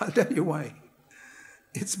 I'll tell you why.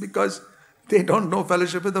 It's because they don't know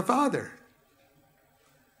fellowship with the Father.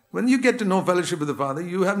 When you get to know fellowship with the Father,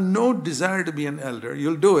 you have no desire to be an elder.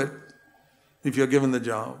 You'll do it if you're given the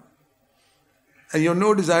job. And you have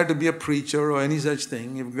no desire to be a preacher or any such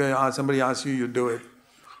thing. If somebody asks you, you do it.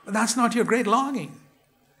 But that's not your great longing.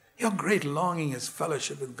 Your great longing is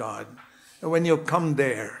fellowship with God. And when you come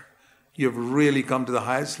there, you've really come to the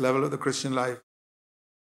highest level of the Christian life.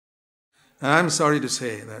 And I'm sorry to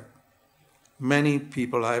say that many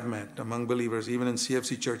people I've met among believers, even in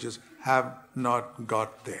CFC churches, have not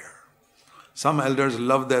got there. Some elders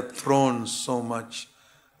love their thrones so much.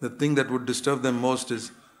 The thing that would disturb them most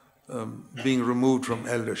is being removed from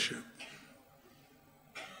eldership.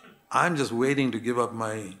 I'm just waiting to give up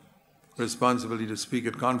my responsibility to speak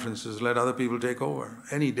at conferences, let other people take over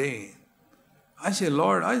any day. I say,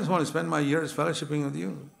 Lord, I just want to spend my years fellowshipping with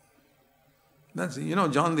you. That's,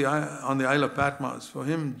 John on the Isle of Patmos, for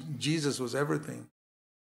him, Jesus was everything.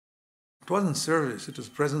 It wasn't service, it was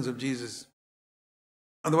presence of Jesus.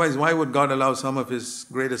 Otherwise, why would God allow some of His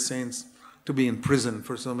greatest saints to be in prison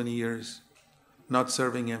for so many years, not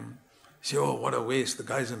serving Him? You say, oh, what a waste, the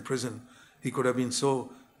guy's in prison. He could have been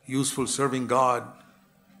so useful serving God.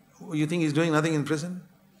 You think he's doing nothing in prison?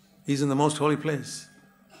 He's in the most holy place,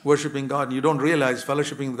 worshiping God. And you don't realize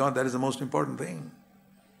fellowshipping with God, that is the most important thing.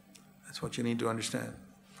 That's what you need to understand.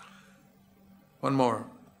 One more.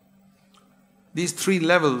 These 3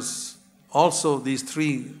 levels, also these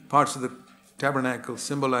 3 parts of the tabernacle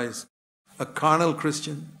symbolize a carnal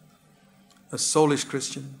Christian, a soulish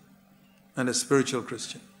Christian, and a spiritual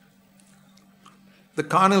Christian. The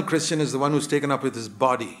carnal Christian is the one who's taken up with his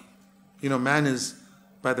body. Man is,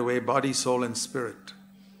 by the way, body, soul, and spirit.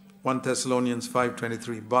 1 Thessalonians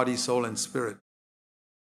 5:23, body, soul, and spirit.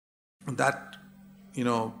 That,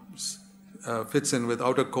 fits in with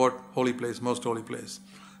outer court, holy place, most holy place.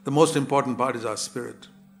 The most important part is our spirit.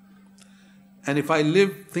 And if I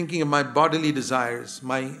live thinking of my bodily desires,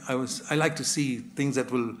 I like to see things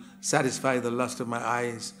that will satisfy the lust of my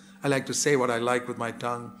eyes. I like to say what I like with my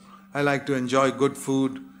tongue. I like to enjoy good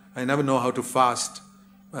food. I never know how to fast.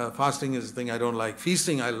 Fasting is the thing I don't like.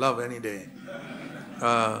 Feasting I love any day.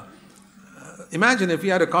 Imagine if we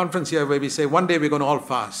had a conference here where we say, one day we're going to all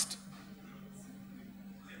fast.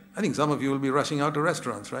 I think some of you will be rushing out to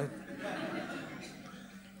restaurants, right?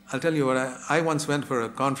 I'll tell you what, I once went for a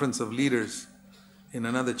conference of leaders in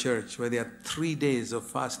another church where they had 3 days of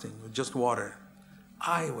fasting with just water.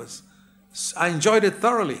 I enjoyed it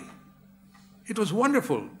thoroughly. It was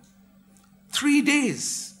wonderful. 3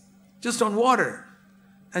 days just on water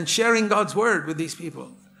and sharing God's word with these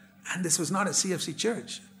people. And this was not a CFC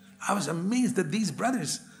church. I was amazed that these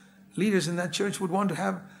brothers, leaders in that church, would want to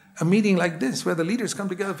have a meeting like this where the leaders come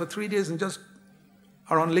together for 3 days and just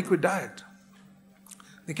are on liquid diet.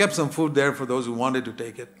 They kept some food there for those who wanted to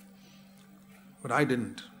take it. But I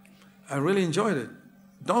didn't. I really enjoyed it.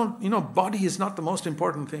 Body is not the most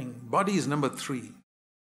important thing. Body is number 3.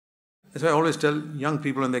 That's why I always tell young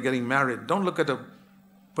people when they're getting married, don't look at a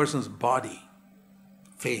person's body,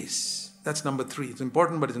 face. That's number 3. It's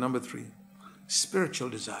important, but it's number 3. Spiritual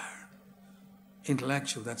desire.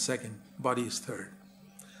 Intellectual, that's second. Body is third.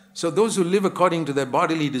 So those who live according to their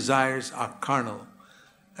bodily desires are carnal.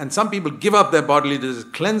 And some people give up their bodily desires,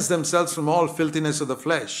 cleanse themselves from all filthiness of the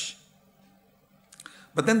flesh.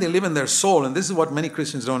 But then they live in their soul, and this is what many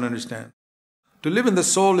Christians don't understand. To live in the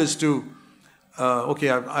soul is to,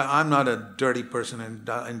 I'm not a dirty person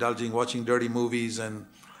indulging, watching dirty movies and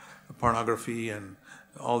pornography and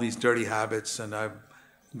all these dirty habits, and I've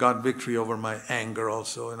got victory over my anger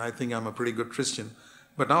also, and I think I'm a pretty good Christian.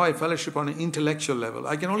 But now I fellowship on an intellectual level.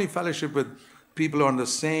 I can only fellowship with people on the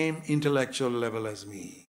same intellectual level as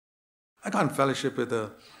me. I can't fellowship with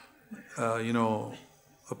a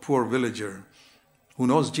poor villager who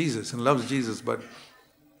knows Jesus and loves Jesus, but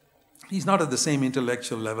he's not at the same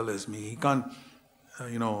intellectual level as me. He can't,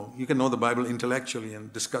 you can know the Bible intellectually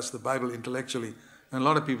and discuss the Bible intellectually. And a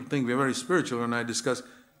lot of people think we're very spiritual when I discuss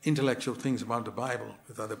intellectual things about the Bible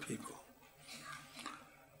with other people.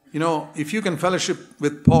 If you can fellowship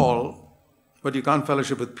with Paul, but you can't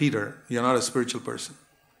fellowship with Peter, you're not a spiritual person.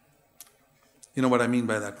 You know what I mean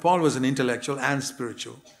by that? Paul was an intellectual and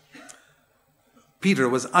spiritual. Peter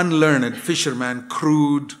was unlearned, fisherman,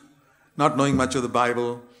 crude, not knowing much of the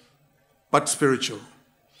Bible, but spiritual.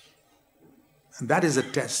 And that is a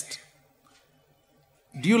test.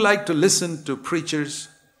 Do you like to listen to preachers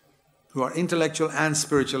who are intellectual and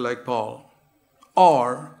spiritual like Paul?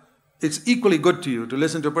 Or it's equally good to you to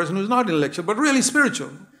listen to a person who's not intellectual but really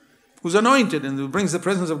spiritual, who's anointed and who brings the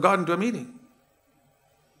presence of God into a meeting?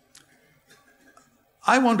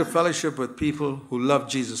 I want to fellowship with people who love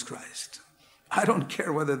Jesus Christ. I don't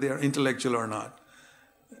care whether they are intellectual or not.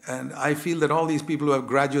 And I feel that all these people who have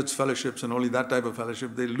graduates fellowships and only that type of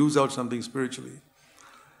fellowship, they lose out something spiritually.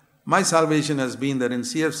 My salvation has been that in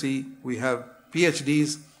CFC we have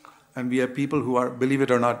PhDs and we have people who are, believe it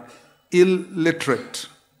or not, illiterate,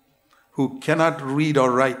 who cannot read or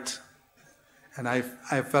write. And I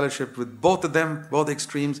have fellowship with both of them, both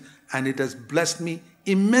extremes, and it has blessed me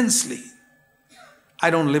immensely. I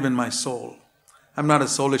don't live in my soul. I'm not a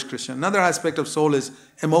soulish Christian. Another aspect of soul is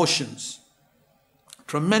emotions.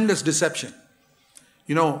 Tremendous deception.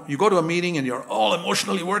 You go to a meeting and you're all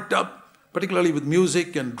emotionally worked up, particularly with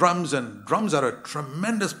music and drums are a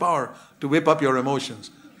tremendous power to whip up your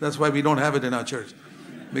emotions. That's why we don't have it in our church,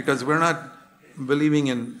 because we're not believing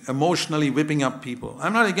in emotionally whipping up people.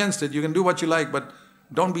 I'm not against it. You can do what you like, but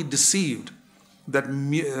don't be deceived that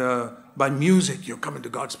by music you come into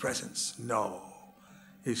God's presence. No.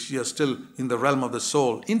 You're still in the realm of the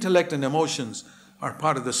soul. Intellect and emotions are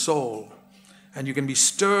part of the soul. And you can be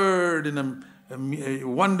stirred in a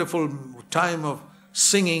wonderful time of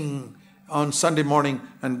singing on Sunday morning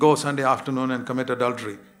and go Sunday afternoon and commit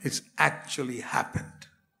adultery. It's actually happened.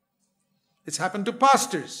 It's happened to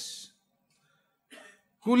pastors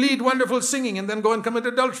who lead wonderful singing and then go and commit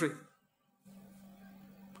adultery.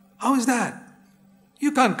 How is that?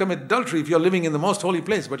 You can't commit adultery if you're living in the most holy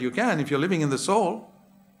place, but you can if you're living in the soul.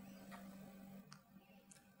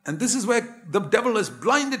 And this is where the devil has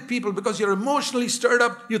blinded people, because you're emotionally stirred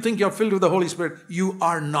up. You think you're filled with the Holy Spirit. You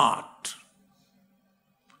are not.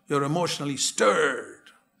 You're emotionally stirred.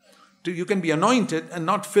 You can be anointed and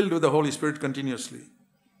not filled with the Holy Spirit continuously.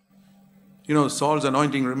 Saul's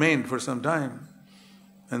anointing remained for some time.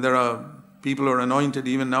 And there are people who are anointed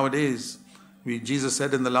even nowadays. Jesus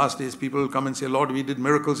said in the last days, people will come and say, Lord, we did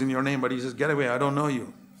miracles in your name. But he says, get away, I don't know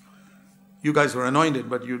you. You guys were anointed,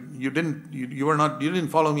 but you didn't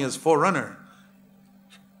follow me as forerunner.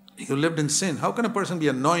 You lived in sin. How can a person be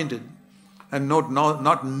anointed and not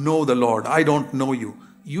know the Lord? I don't know you.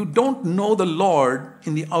 You don't know the Lord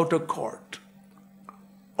in the outer court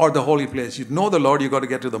or the holy place. You know the Lord, you got to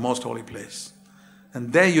get to the most holy place.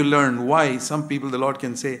 And there you learn why some people the Lord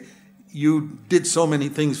can say, you did so many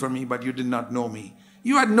things for me, but you did not know me.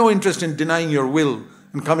 You had no interest in denying your will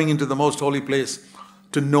and coming into the most holy place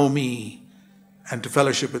to know me and to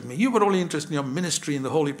fellowship with me. You were only interested in your ministry in the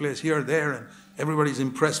holy place here, there, and everybody's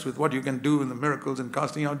impressed with what you can do in the miracles and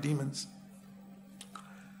casting out demons.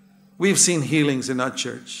 We've seen healings in our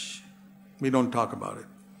church. We don't talk about it.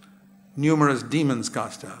 Numerous demons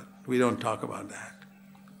cast out. We don't talk about that.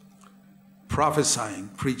 Prophesying,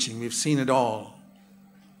 preaching, we've seen it all.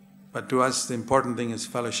 But to us, the important thing is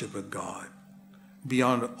fellowship with God.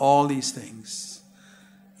 Beyond all these things,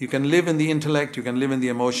 you can live in the intellect, you can live in the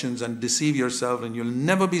emotions and deceive yourself, and you'll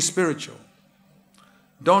never be spiritual.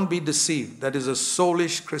 Don't be deceived. That is a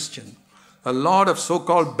soulish Christian. A lot of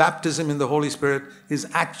so-called baptism in the Holy Spirit is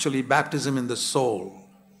actually baptism in the soul.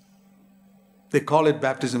 They call it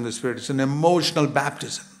baptism in the Spirit. It's an emotional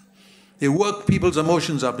baptism. They work people's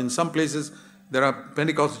emotions up. In some places, there are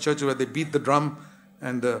Pentecostal churches where they beat the drum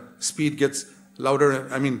and the speed gets louder,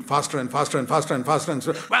 faster and faster and faster and faster. And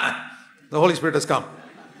so, the Holy Spirit has come.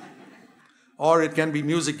 Or it can be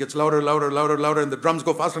music gets louder, louder, louder, louder, and the drums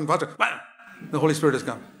go faster and faster. The Holy Spirit has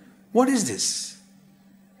come. What is this?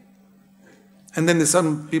 And then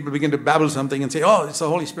some people begin to babble something and say, oh, it's the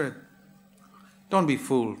Holy Spirit. Don't be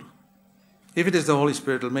fooled. If it is the Holy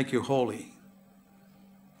Spirit, it'll make you holy.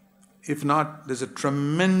 If not, there's a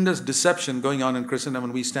tremendous deception going on in Christendom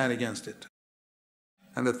and we stand against it.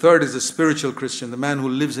 And the third is the spiritual Christian, the man who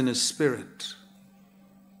lives in his spirit,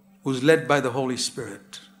 who's led by the Holy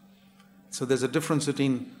Spirit. So there's a difference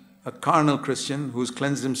between a carnal Christian who's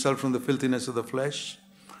cleansed himself from the filthiness of the flesh,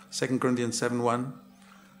 2 Corinthians 7:1,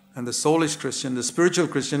 and the soulish Christian, the spiritual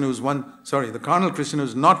Christian the carnal Christian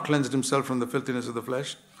who's not cleansed himself from the filthiness of the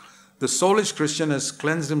flesh. The soulish Christian has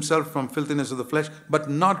cleansed himself from filthiness of the flesh, but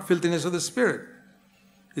not filthiness of the spirit.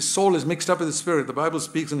 His soul is mixed up with the spirit. The Bible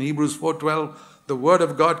speaks in Hebrews 4:12, the word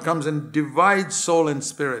of God comes and divides soul and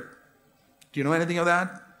spirit. Do you know anything of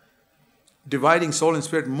that? Dividing soul and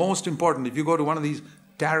spirit, most important. If you go to one of these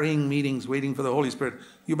tarrying meetings waiting for the Holy Spirit,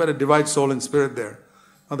 you better divide soul and spirit there.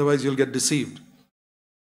 Otherwise you'll get deceived.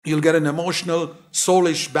 You'll get an emotional,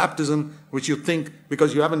 soulish baptism, which you think,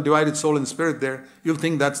 because you haven't divided soul and spirit there, you'll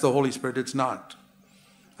think that's the Holy Spirit. It's not.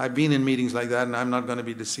 I've been in meetings like that and I'm not going to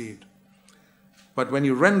be deceived. But when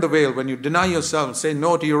you rend the veil, when you deny yourself, say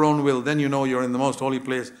no to your own will, then you know you're in the most holy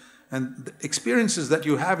place. And the experiences that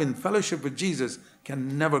you have in fellowship with Jesus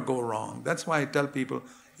can never go wrong. That's why I tell people,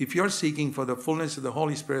 if you're seeking for the fullness of the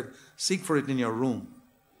Holy Spirit, seek for it in your room,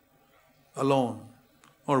 alone,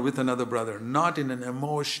 or with another brother, not in an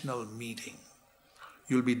emotional meeting.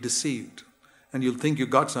 You'll be deceived and you'll think you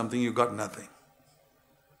got something, you got nothing.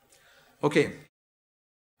 Okay,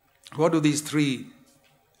 what do these three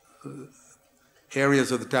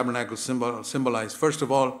areas of the tabernacle symbolize? First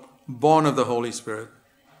of all, born of the Holy Spirit.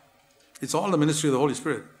 It's all the ministry of the Holy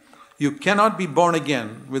Spirit. You cannot be born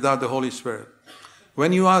again without the Holy Spirit.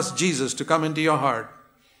 When you ask Jesus to come into your heart,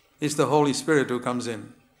 it's the Holy Spirit who comes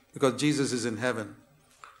in, because Jesus is in heaven.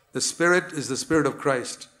 The Spirit is the Spirit of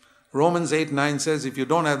Christ. Romans 8:9 says, if you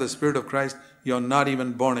don't have the Spirit of Christ, you're not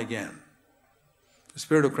even born again. The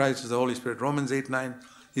Spirit of Christ is the Holy Spirit. Romans 8:9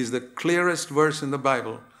 is the clearest verse in the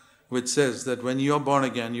Bible which says that when you're born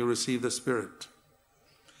again, you receive the Spirit.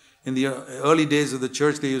 In the early days of the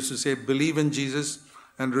church, they used to say, believe in Jesus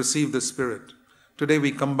and receive the Spirit. Today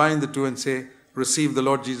we combine the two and say, receive the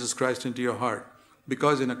Lord Jesus Christ into your heart.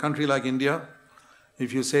 Because in a country like India,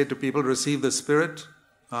 if you say to people, receive the Spirit,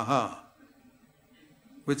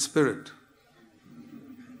 which Spirit?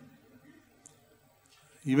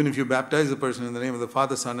 Even if you baptize the person in the name of the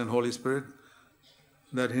Father, Son, and Holy Spirit,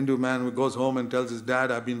 that Hindu man who goes home and tells his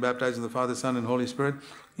dad, I've been baptized in the Father, Son, and Holy Spirit,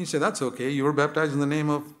 he said, that's okay. You were baptized in the name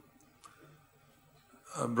of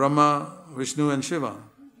Brahma, Vishnu, and Shiva.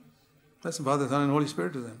 That's the Father, Son, and Holy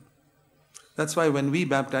Spirit to them. That's why when we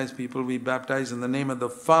baptize people, we baptize in the name of the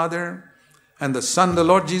Father and the Son, the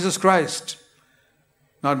Lord Jesus Christ,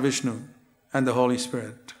 not Vishnu, and the Holy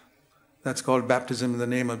Spirit. That's called baptism in the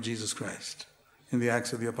name of Jesus Christ in the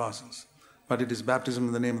Acts of the Apostles. But it is baptism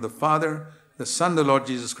in the name of the Father, the Son, the Lord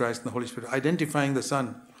Jesus Christ, and the Holy Spirit, identifying the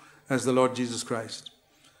Son as the Lord Jesus Christ.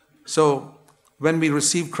 So when we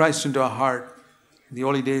receive Christ into our heart, in the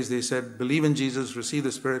early days they said, believe in Jesus, receive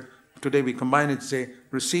the Spirit. Today we combine it to say,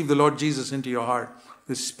 receive the Lord Jesus into your heart.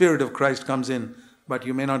 The Spirit of Christ comes in, but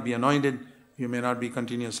you may not be anointed, you may not be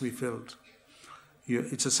continuously filled.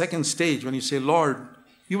 It's a second stage when you say, Lord,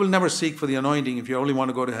 you will never seek for the anointing if you only want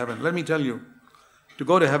to go to heaven. Let me tell you, to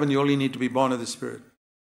go to heaven you only need to be born of the Spirit.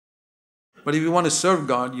 But if you want to serve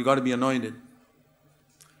God, you got to be anointed.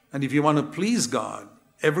 And if you want to please God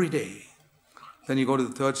every day, then you go to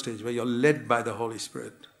the third stage where you're led by the Holy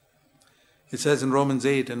Spirit. It says in Romans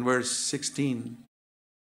 8 and verse 16,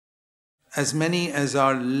 as many as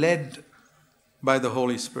are led by the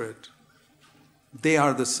Holy Spirit, they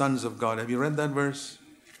are the sons of God. Have you read that verse?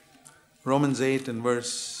 Romans 8 and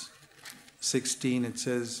verse 16, it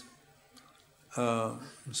says, the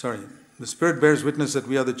Spirit bears witness that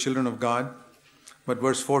we are the children of God. But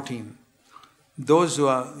verse 14, those who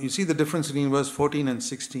are, you see the difference between verse 14 and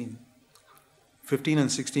 16. 15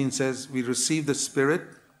 and 16 says, we receive the Spirit,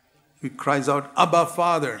 he cries out, Abba,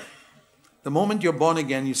 Father. The moment you're born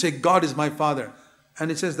again, you say, God is my Father. And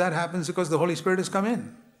it says that happens because the Holy Spirit has come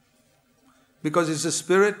in. Because it's the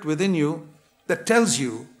Spirit within you that tells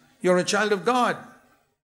you you're a child of God.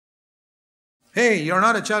 Hey, you're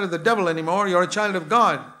not a child of the devil anymore, you're a child of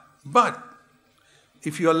God. But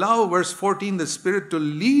if you allow, verse 14, the Spirit to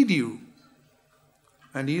lead you,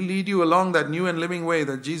 and He'll lead you along that new and living way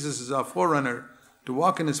that Jesus is our forerunner, to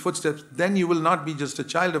walk in His footsteps, then you will not be just a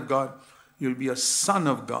child of God, you'll be a son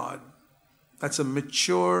of God. That's a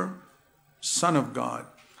mature son of God.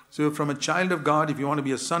 So from a child of God, if you want to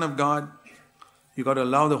be a son of God, you've got to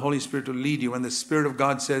allow the Holy Spirit to lead you. And the Spirit of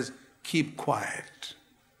God says, keep quiet.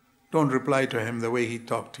 Don't reply to Him the way He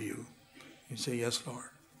talked to you. You say, yes, Lord.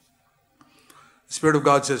 The Spirit of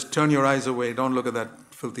God says, turn your eyes away. Don't look at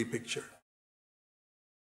that filthy picture.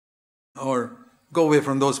 Or go away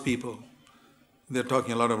from those people. They're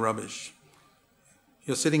talking a lot of rubbish.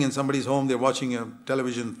 You're sitting in somebody's home, they're watching a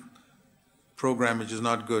television program which is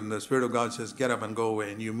not good, and the Spirit of God says, get up and go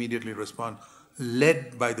away, and you immediately respond,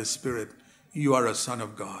 led by the Spirit, you are a son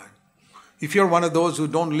of God. If you're one of those who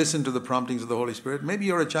don't listen to the promptings of the Holy Spirit, maybe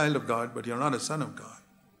you're a child of God, but you're not a son of God.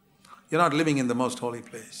 You're not living in the most holy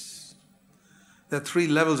place. There are 3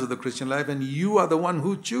 levels of the Christian life, and you are the one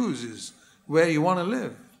who chooses where you want to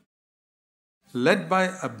live. Led by,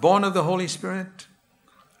 born of the Holy Spirit,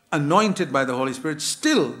 anointed by the Holy Spirit.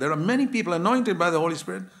 Still, there are many people anointed by the Holy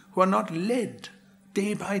Spirit who are not led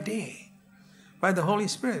day by day by the Holy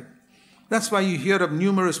Spirit. That's why you hear of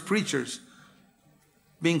numerous preachers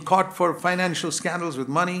being caught for financial scandals with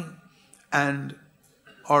money and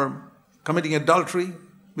or committing adultery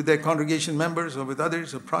with their congregation members or with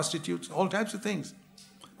others, or prostitutes, all types of things.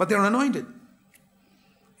 But they're anointed.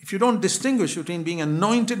 If you don't distinguish between being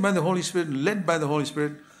anointed by the Holy Spirit and led by the Holy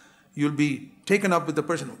Spirit, you'll be taken up with the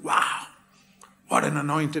person. Wow, what an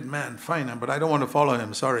anointed man. Fine, but I don't want to follow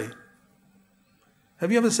him. Sorry.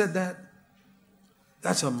 Have you ever said that?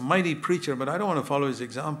 That's a mighty preacher, but I don't want to follow his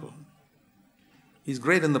example. He's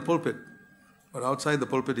great in the pulpit, but outside the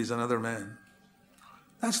pulpit he's another man.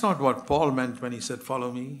 That's not what Paul meant when he said,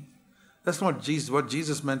 follow me. That's not what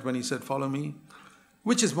Jesus meant when he said, follow me.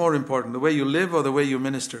 Which is more important, the way you live or the way you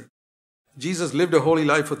minister? Jesus lived a holy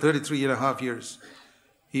life for 33 and a half years.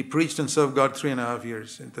 He preached and served God 3.5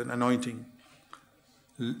 years in the anointing.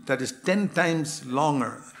 That is 10 times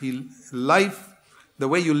longer. Life, the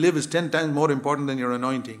way you live is 10 times more important than your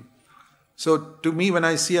anointing. So to me, when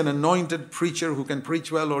I see an anointed preacher who can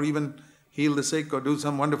preach well or even heal the sick or do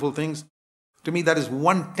some wonderful things, to me that is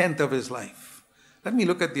 1/10 of his life. Let me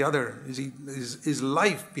look at the other. His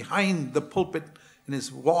life behind the pulpit and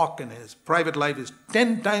his walk and his private life is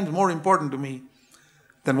 10 times more important to me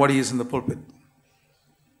than what he is in the pulpit.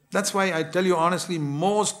 That's why I tell you honestly,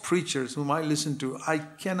 most preachers whom I listen to, I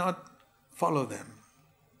cannot follow them.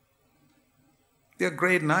 They're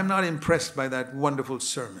great and I'm not impressed by that wonderful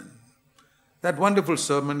sermon. That wonderful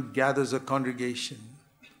sermon gathers a congregation.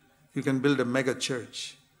 You can build a mega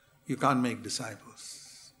church. You can't make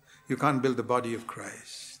disciples. You can't build the body of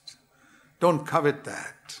Christ. Don't covet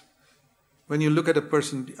that. When you look at a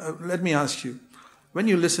person, let me ask you, when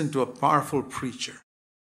you listen to a powerful preacher,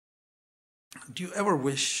 do you ever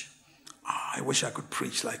wish, I wish I could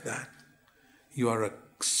preach like that? You are a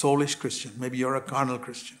soulish Christian. Maybe you're a carnal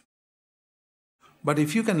Christian. But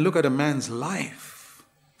if you can look at a man's life,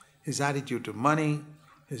 his attitude to money,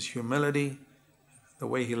 his humility, the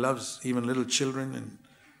way he loves even little children, and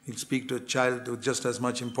he'll speak to a child with just as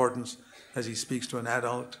much importance as he speaks to an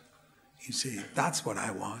adult, you say, that's what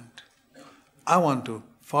I want. I want to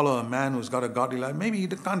follow a man who's got a godly life. Maybe he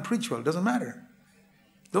can't preach well, doesn't matter.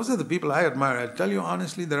 Those are the people I admire. I tell you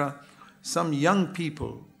honestly, there are some young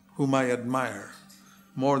people whom I admire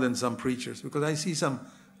more than some preachers, because I see some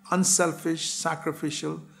unselfish,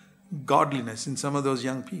 sacrificial godliness in some of those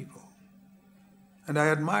young people. And I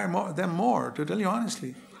admire them more, to tell you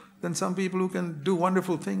honestly, than some people who can do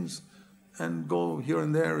wonderful things and go here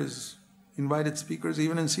and there as invited speakers,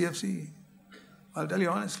 even in CFC. I'll tell you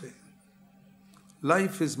honestly.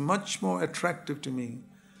 Life is much more attractive to me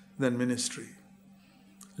than ministry.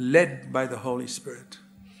 Led by the Holy Spirit.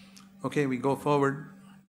 Okay, we go forward.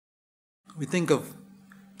 We think of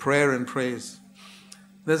prayer and praise.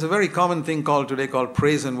 There's a very common thing today called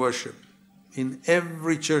praise and worship. In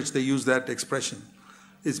every church they use that expression.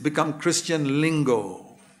 It's become Christian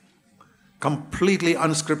lingo. Completely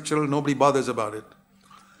unscriptural, nobody bothers about it.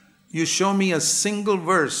 You show me a single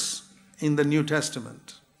verse in the New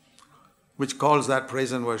Testament which calls that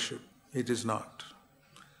praise and worship. It is not.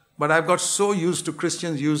 But I've got so used to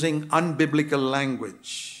Christians using unbiblical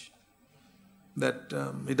language that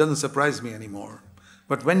it doesn't surprise me anymore.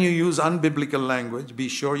 But when you use unbiblical language, be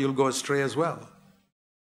sure you'll go astray as well.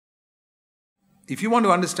 If you want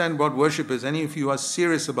to understand what worship is, any of you are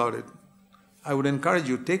serious about it, I would encourage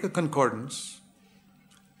you, take a concordance.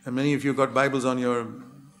 And many of you got Bibles on your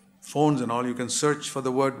phones and all. You can search for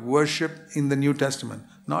the word worship in the New Testament,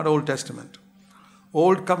 not Old Testament.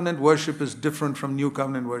 Old covenant worship is different from new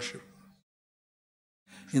covenant worship.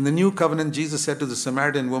 In the new covenant, Jesus said to the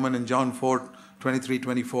Samaritan woman in John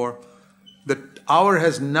 4:23-24, the hour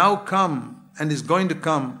has now come and is going to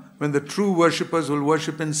come when the true worshippers will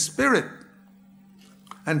worship in spirit.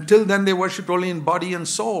 Until then, they worshiped only in body and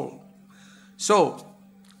soul. So,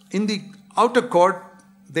 in the outer court,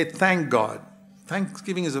 they thank God.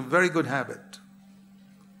 Thanksgiving is a very good habit.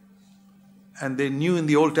 And they knew in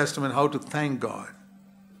the Old Testament how to thank God.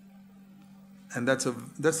 And that's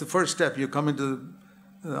the first step. You come into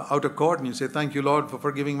the outer court and you say, thank you, Lord, for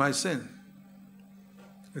forgiving my sin.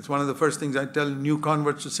 It's one of the first things I tell new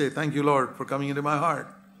converts to say, thank you, Lord, for coming into my heart.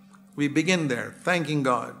 We begin there, thanking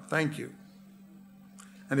God. Thank you.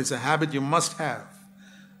 And it's a habit you must have.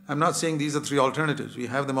 I'm not saying these are three alternatives. We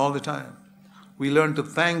have them all the time. We learn to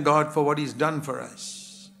thank God for what He's done for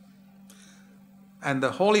us. And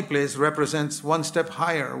the holy place represents one step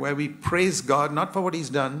higher, where we praise God, not for what He's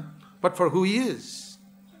done, but for who He is.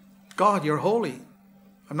 God, you're holy.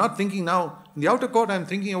 I'm not thinking now, in the outer court, I'm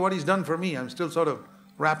thinking of what He's done for me. I'm still sort of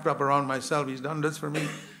wrapped up around myself. He's done this for me.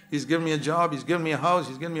 He's given me a job. He's given me a house.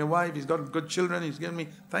 He's given me a wife. He's got good children. He's given me,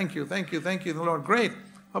 thank you, thank you, thank you, the Lord. Great.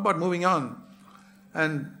 How about moving on?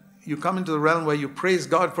 And you come into the realm where you praise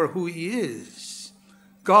God for who He is.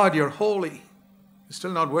 God, you're holy. It's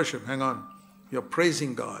still not worship. Hang on. You're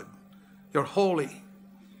praising God. You're holy.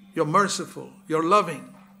 You're merciful. You're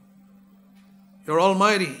loving. You're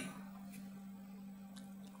almighty.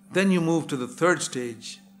 Then you move to the third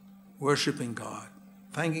stage, worshiping God.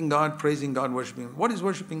 Thanking God, praising God, worshiping God. What is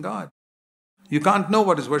worshiping God? You can't know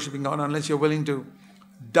what is worshiping God unless you're willing to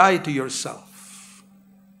die to yourself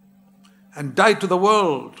and die to the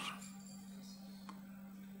world.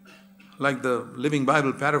 Like the Living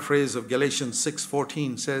Bible paraphrase of Galatians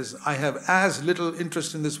 6:14 says, I have as little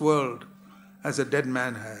interest in this world as a dead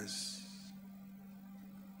man has.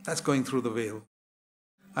 That's going through the veil.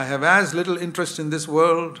 I have as little interest in this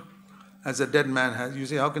world as a dead man has. You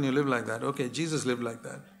say, how can you live like that? Okay, Jesus lived like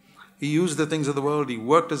that. He used the things of the world. He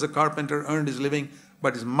worked as a carpenter, earned his living,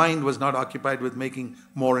 but his mind was not occupied with making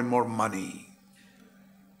more and more money.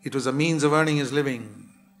 It was a means of earning his living,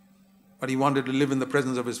 but he wanted to live in the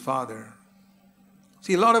presence of his Father.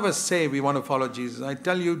 See, a lot of us say we want to follow Jesus. I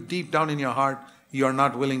tell you, deep down in your heart, you are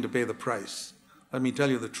not willing to pay the price. Let me tell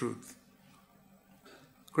you the truth.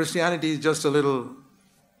 Christianity is just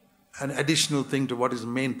an additional thing to what is the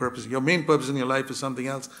main purpose. Your main purpose in your life is something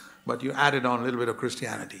else, but you added on a little bit of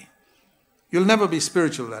Christianity. You'll never be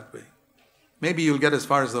spiritual that way. Maybe you'll get as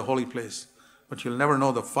far as the holy place, but you'll never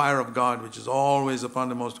know the fire of God, which is always upon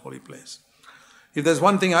the most holy place. If there's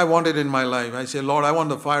one thing I wanted in my life, I say, Lord, I want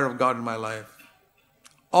the fire of God in my life.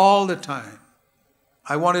 All the time.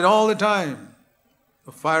 I want it all the time.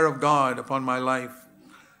 The fire of God upon my life.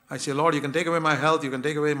 I say, Lord, you can take away my health, you can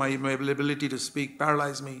take away my ability to speak,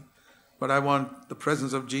 paralyze me, but I want the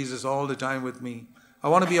presence of Jesus all the time with me. I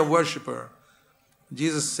want to be a worshiper.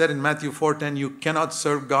 Jesus said in Matthew 4:10, you cannot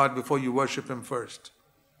serve God before you worship Him first.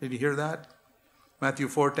 Did you hear that? Matthew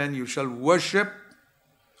 4:10, you shall worship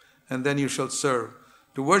and then you shall serve.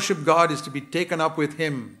 To worship God is to be taken up with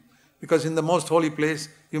Him, because in the most holy place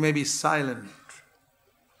you may be silent.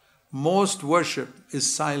 Most worship is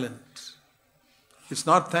silent. It's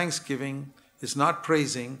not thanksgiving, it's not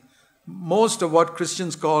praising. Most of what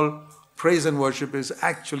Christians call praise and worship is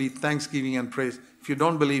actually thanksgiving and praise. If you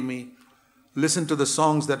don't believe me, listen to the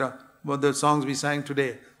songs the songs we sang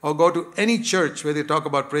today. Or go to any church where they talk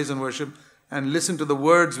about praise and worship and listen to the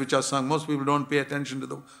words which are sung. Most people don't pay attention to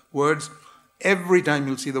the words. Every time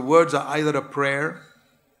you'll see the words are either a prayer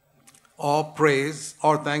or praise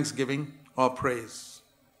or thanksgiving or praise.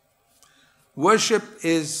 Worship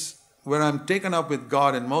is where I'm taken up with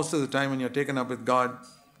God, and most of the time when you're taken up with God,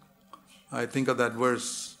 I think of that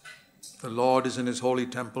verse, the Lord is in His holy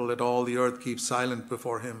temple, let all the earth keep silent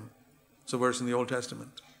before Him. It's a verse in the Old Testament.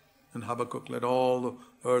 in Habakkuk, let all the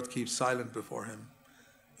earth keep silent before him.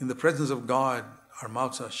 In the presence of God, our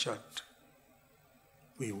mouths are shut.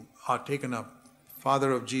 We are taken up.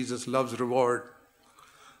 Father of Jesus loves reward.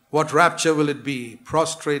 What rapture will it be,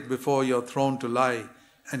 prostrate before your throne to lie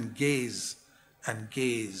and gaze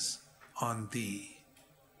on thee.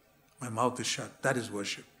 My mouth is shut. That is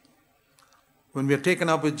worship. When we are taken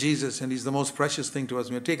up with Jesus, and he's the most precious thing to us,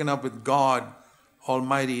 we are taken up with God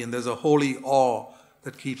Almighty, and there's a holy awe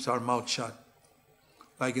that keeps our mouth shut.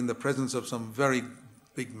 Like in the presence of some very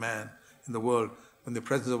big man in the world, in the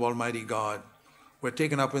presence of Almighty God, we're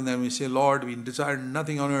taken up in them and we say, Lord, we desire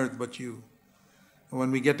nothing on earth but you. And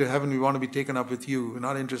when we get to heaven, we want to be taken up with you. We're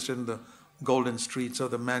not interested in the golden streets or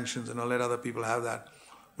the mansions, and I'll let other people have that.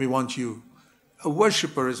 We want you. A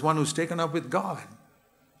worshiper is one who's taken up with God.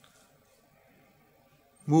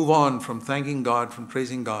 Move on from thanking God, from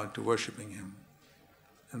praising God, to worshiping him.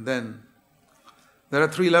 And then there are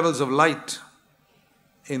 3 levels of light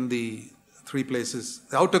in the 3 places.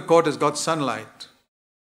 The outer court has got sunlight,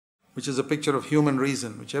 which is a picture of human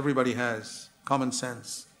reason, which everybody has. Common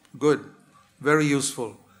sense. Good. Very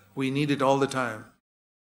useful. We need it all the time.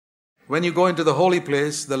 When you go into the holy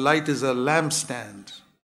place, the light is a lampstand.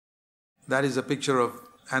 That is a picture of,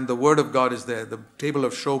 and the word of God is there, the table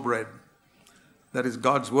of showbread. That is,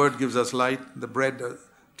 God's word gives us light. The bread,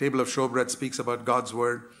 table of showbread speaks about God's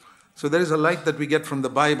word. So there is a light that we get from the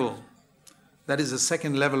Bible. That is the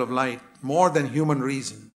second level of light, more than human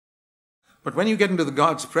reason. But when you get into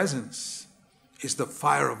God's presence, it's the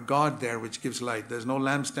fire of God there which gives light. There's no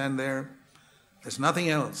lampstand there. There's nothing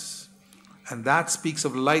else. And that speaks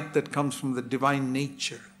of light that comes from the divine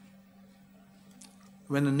nature.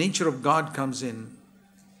 When the nature of God comes in,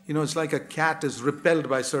 it's like a cat is repelled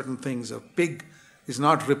by certain things. A pig is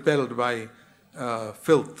not repelled by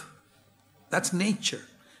filth. That's nature.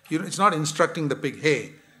 It's not instructing the pig,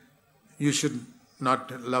 hey, you should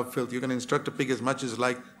not love filth. You can instruct a pig as much as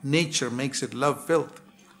like. Nature makes it love filth.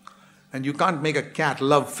 And you can't make a cat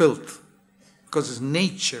love filth because its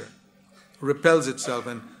nature repels itself.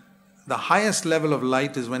 And the highest level of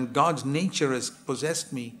light is when God's nature has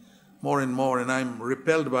possessed me more and more, and I'm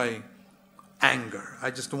repelled by anger. I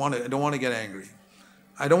don't want to get angry.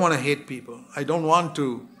 I don't want to hate people. I don't want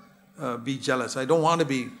to be jealous. I don't want to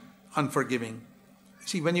be unforgiving.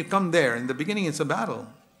 See, when you come there, in the beginning it's a battle.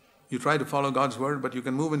 You try to follow God's word, but you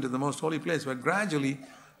can move into the most holy place where gradually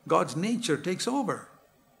God's nature takes over.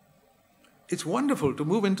 It's wonderful to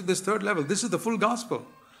move into this 3rd level. This is the full gospel.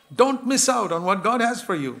 Don't miss out on what God has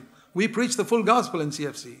for you. We preach the full gospel in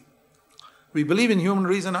CFC. We believe in human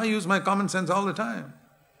reason. I use my common sense all the time.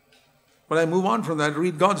 But I move on from that. I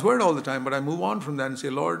read God's word all the time. But I move on from that and say,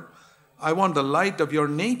 Lord, I want the light of your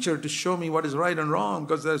nature to show me what is right and wrong,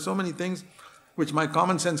 because there are so many things which my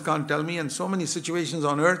common sense can't tell me, and so many situations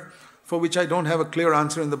on earth for which I don't have a clear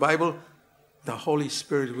answer in the Bible. The Holy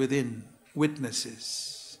Spirit within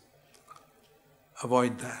witnesses.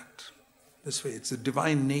 Avoid that. This way, it's the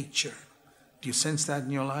divine nature. Do you sense that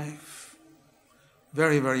in your life?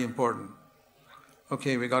 Very, very important.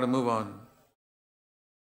 Okay, we got to move on.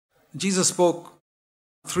 Jesus spoke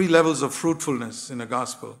 3 levels of fruitfulness in the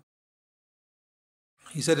gospel.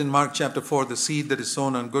 He said in Mark chapter 4, the seed that is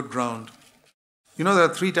sown on good ground. There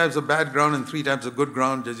are 3 types of bad ground and 3 types of good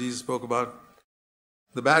ground that Jesus spoke about.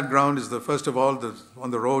 The bad ground is first of all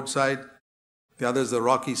on the roadside. The other is the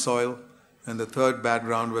rocky soil. And the 3rd bad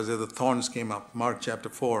ground was where the thorns came up. Mark chapter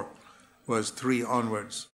 4, verse 3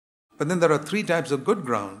 onwards. But then there are 3 types of good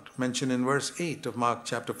ground mentioned in verse 8 of Mark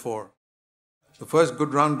chapter 4. The first good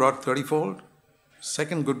ground brought 30-fold.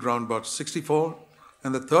 Second good ground brought 60-fold.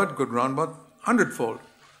 And the 3rd good ground brought 100-fold.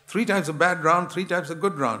 3 types of bad ground, 3 types of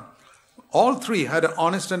good ground. All 3 had an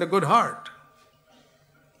honest and a good heart.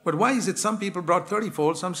 But why is it some people brought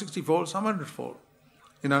 30-fold, some 60-fold, some 100-fold?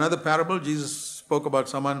 In another parable, Jesus spoke about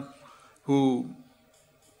someone who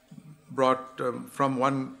brought from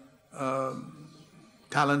 1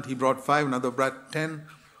 talent, he brought 5, another brought 10.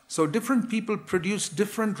 So different people produce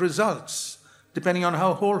different results depending on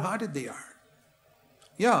how wholehearted they are.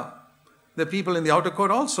 Yeah, the people in the outer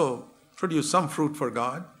court also produce some fruit for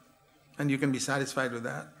God, and you can be satisfied with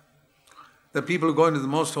that. The people who go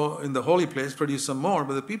into in the holy place produce some more,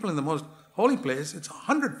 but the people in the most holy place, it's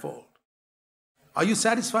 100-fold. Are you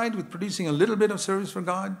satisfied with producing a little bit of service for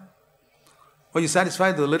God? Or are you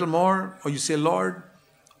satisfied with a little more? Or you say, Lord,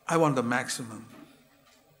 I want the maximum.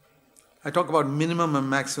 I talk about minimum and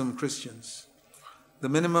maximum Christians. The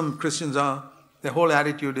minimum Christians their whole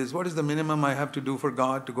attitude is, what is the minimum I have to do for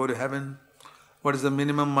God to go to heaven? What is the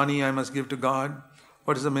minimum money I must give to God?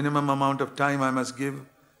 What is the minimum amount of time I must give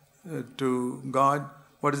to God?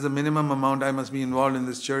 What is the minimum amount I must be involved in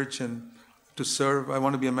this church and to serve? I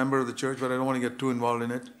want to be a member of the church, but I don't want to get too involved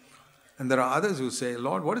in it. And there are others who say,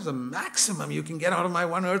 Lord, what is the maximum you can get out of my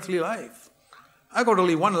one earthly life? I got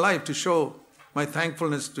only one life to show my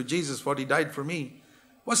thankfulness to Jesus, what He died for me.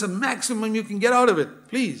 What's the maximum you can get out of it?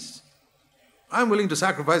 Please. I'm willing to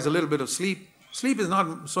sacrifice a little bit of sleep. Sleep is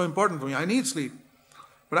not so important for me. I need sleep.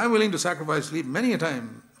 But I'm willing to sacrifice sleep many a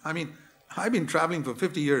time. I mean, I've been traveling for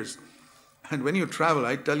 50 years. And when you travel,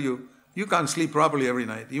 I tell you, you can't sleep properly every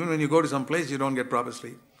night. Even when you go to some place, you don't get proper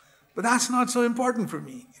sleep. But that's not so important for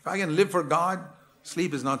me. If I can live for God,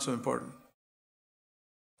 sleep is not so important.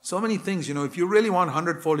 So many things, if you really want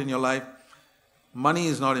 100-fold in your life, money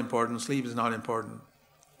is not important, sleep is not important,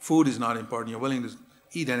 food is not important. You're willing to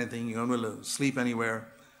eat anything, you're willing to sleep anywhere.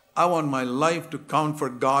 I want my life to count for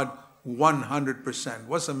God 100%.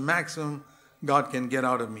 What's the maximum God can get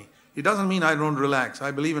out of me? It doesn't mean I don't relax.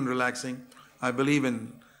 I believe in relaxing. I believe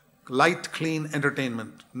in light, clean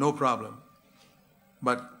entertainment. No problem.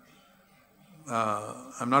 But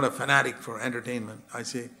I'm not a fanatic for entertainment. I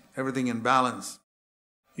say everything in balance.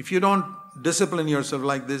 If you don't discipline yourself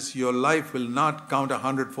like this, your life will not count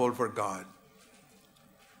 100-fold for God.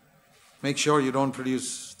 Make sure you don't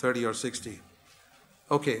produce 30 or 60.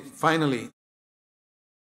 Okay, finally,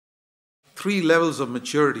 3 levels of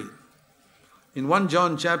maturity. In 1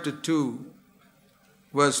 John chapter 2,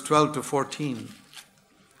 verse 12 to 14,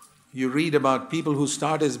 you read about people who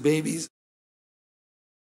start as babies.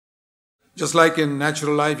 Just like in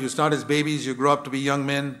natural life, you start as babies, you grow up to be young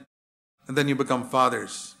men, and then you become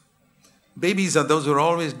fathers. Babies are those who are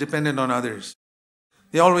always dependent on others.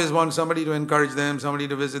 They always want somebody to encourage them, somebody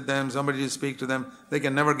to visit them, somebody to speak to them. They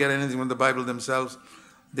can never get anything from the Bible themselves.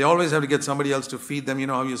 They always have to get somebody else to feed them. You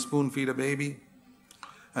know how you spoon feed a baby?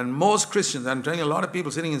 And most Christians, I'm telling you, a lot of people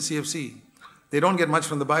sitting in CFC, they don't get much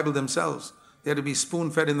from the Bible themselves. They have to be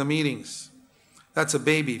spoon-fed in the meetings. That's a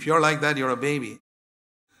baby. If you're like that, you're a baby.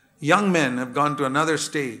 Young men have gone to another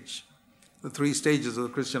stage, the 3 stages of the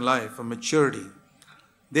Christian life, of maturity.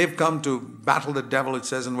 They've come to battle the devil, it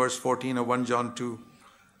says in verse 14 of 1 John 2.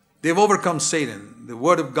 They've overcome Satan. The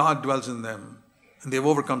word of God dwells in them. And they've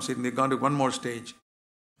overcome Satan. They've gone to one more stage.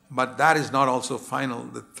 But that is not also final.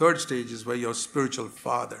 The 3rd stage is where you're spiritual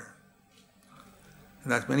father.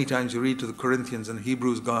 And that many times you read to the Corinthians and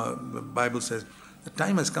Hebrews, God, the Bible says, the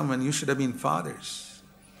time has come when you should have been fathers.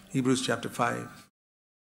 Hebrews chapter 5.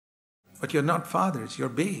 But you're not fathers, you're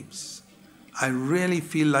babes. I really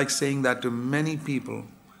feel like saying that to many people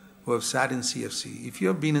who have sat in CFC. If you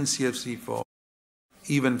have been in CFC for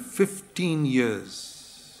even 15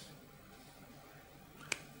 years,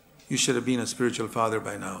 you should have been a spiritual father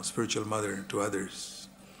by now, spiritual mother to others,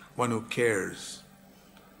 one who cares,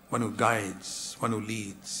 one who guides, one who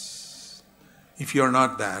leads. If you're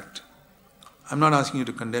not that, I'm not asking you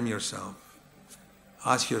to condemn yourself.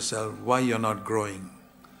 Ask yourself why you're not growing.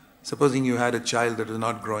 Supposing you had a child that is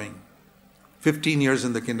not growing, 15 years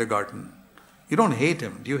in the kindergarten. You don't hate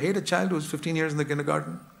him. Do you hate a child who's 15 years in the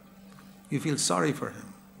kindergarten? You feel sorry for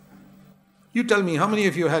him. You tell me, how many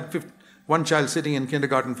of you had one child sitting in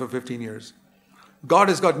kindergarten for 15 years? God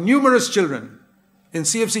has got numerous children in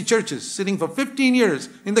CFC churches sitting for 15 years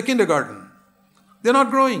in the kindergarten. They're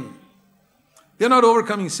not growing. They're not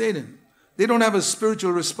overcoming Satan. They don't have a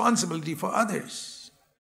spiritual responsibility for others.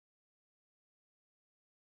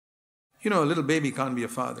 You know, a little baby can't be a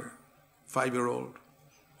father. 5-year-old.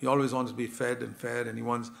 He always wants to be fed, and he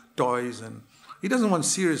wants toys, and he doesn't want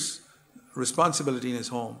serious responsibility in his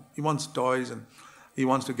home. He wants toys, and he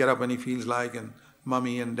wants to get up when he feels like, and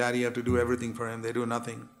mommy and daddy have to do everything for him. They do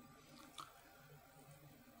nothing.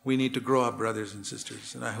 We need to grow up, brothers and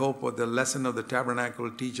sisters. And I hope what the lesson of the tabernacle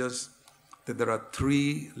will teach us, that there are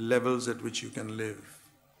 3 levels at which you can live.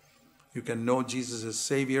 You can know Jesus as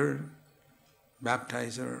Savior,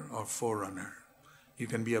 baptizer, or forerunner. You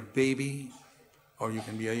can be a baby, or you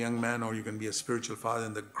can be a young man, or you can be a spiritual father.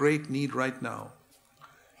 And the great need right now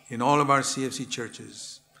in all of our CFC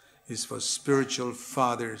churches is for spiritual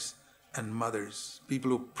fathers and mothers, people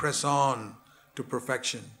who press on to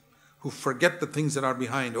perfection, who forget the things that are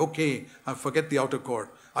behind. Okay, I forget the outer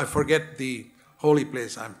court. I forget the holy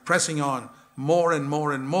place. I'm pressing on more and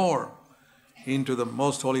more and more into the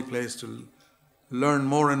most holy place to learn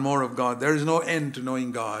more and more of God. There is no end to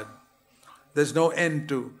knowing God. There's no end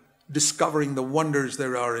to discovering the wonders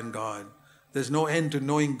there are in God. There's no end to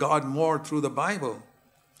knowing God more through the Bible.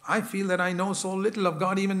 I feel that I know so little of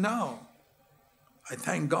God even now. I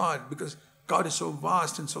thank God because God is so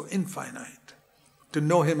vast and so infinite. To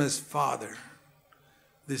know Him as Father,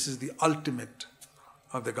 this is the ultimate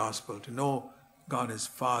of the gospel. To know God as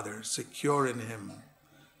Father, secure in Him.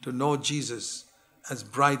 To know Jesus as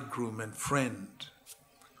bridegroom and friend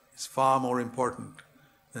is far more important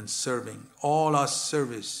than serving. All our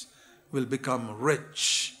service will become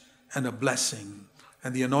rich and a blessing,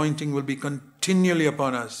 and the anointing will be continually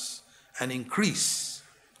upon us and increase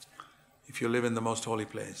if you live in the most holy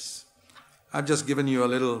place. I've just given you a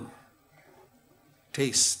little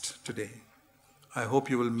taste today. I hope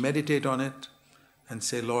you will meditate on it and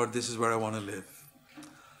say, Lord, this is where I want to live.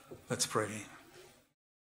 Let's pray.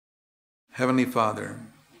 Heavenly Father,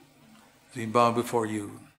 we bow before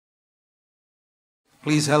you.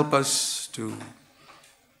 Please help us to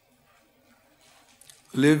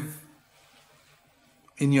live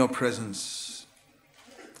in your presence,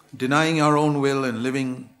 denying our own will and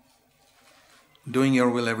doing your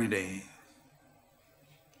will every day.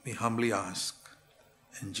 We humbly ask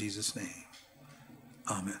in Jesus' name.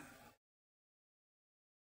 Amen.